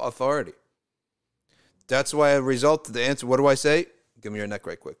political authority. That's why the answer, what do I say? Give me your neck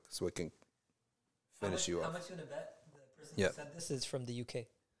right quick so we can finish you off. How much you want to bet the person who said this is from the UK?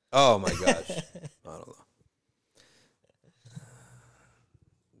 Oh my gosh. I don't know.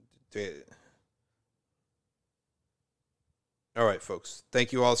 All right, folks.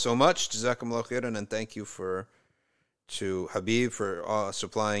 Thank you all so much. Jazakumullah khairan, and thank you to Habib for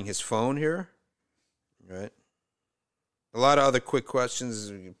supplying his phone here. Right. A lot of other quick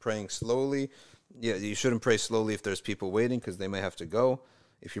questions. You're praying slowly. Yeah, you shouldn't pray slowly if there's people waiting because they may have to go.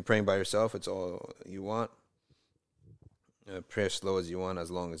 If you're praying by yourself, it's all you want. Pray as slow as you want,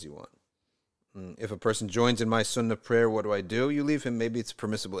 as long as you want. If a person joins in my sunnah prayer, what do? You leave him. Maybe it's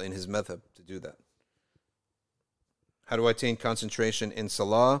permissible in his madhab to do that. How do I attain concentration in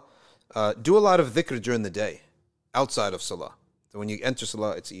salah? Do a lot of dhikr during the day, outside of salah. So when you enter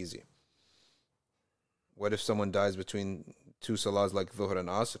salah, it's easy. What if someone dies between two salahs like dhuhr and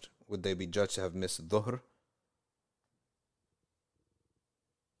asr? Would they be judged to have missed dhuhr?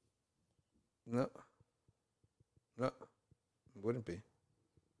 No. Wouldn't be.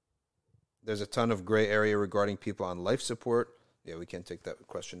 There's a ton of gray area regarding people on life support. Yeah, we can't take that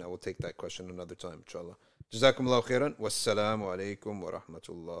question now. We'll take that question another time, inshallah. Jazakumullahu khairan. Wassalamu alaikum wa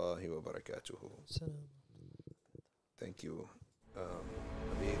rahmatullahi wa barakatuhu. Thank you.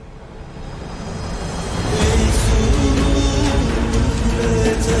 Habib.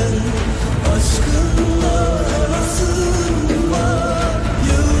 Aşkınla arasında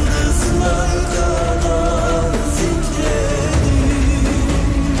yıldızlar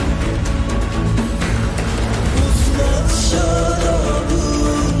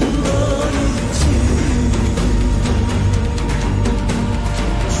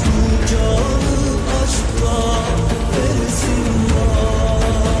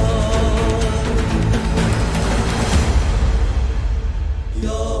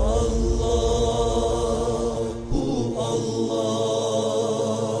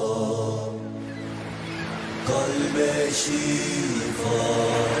شفاء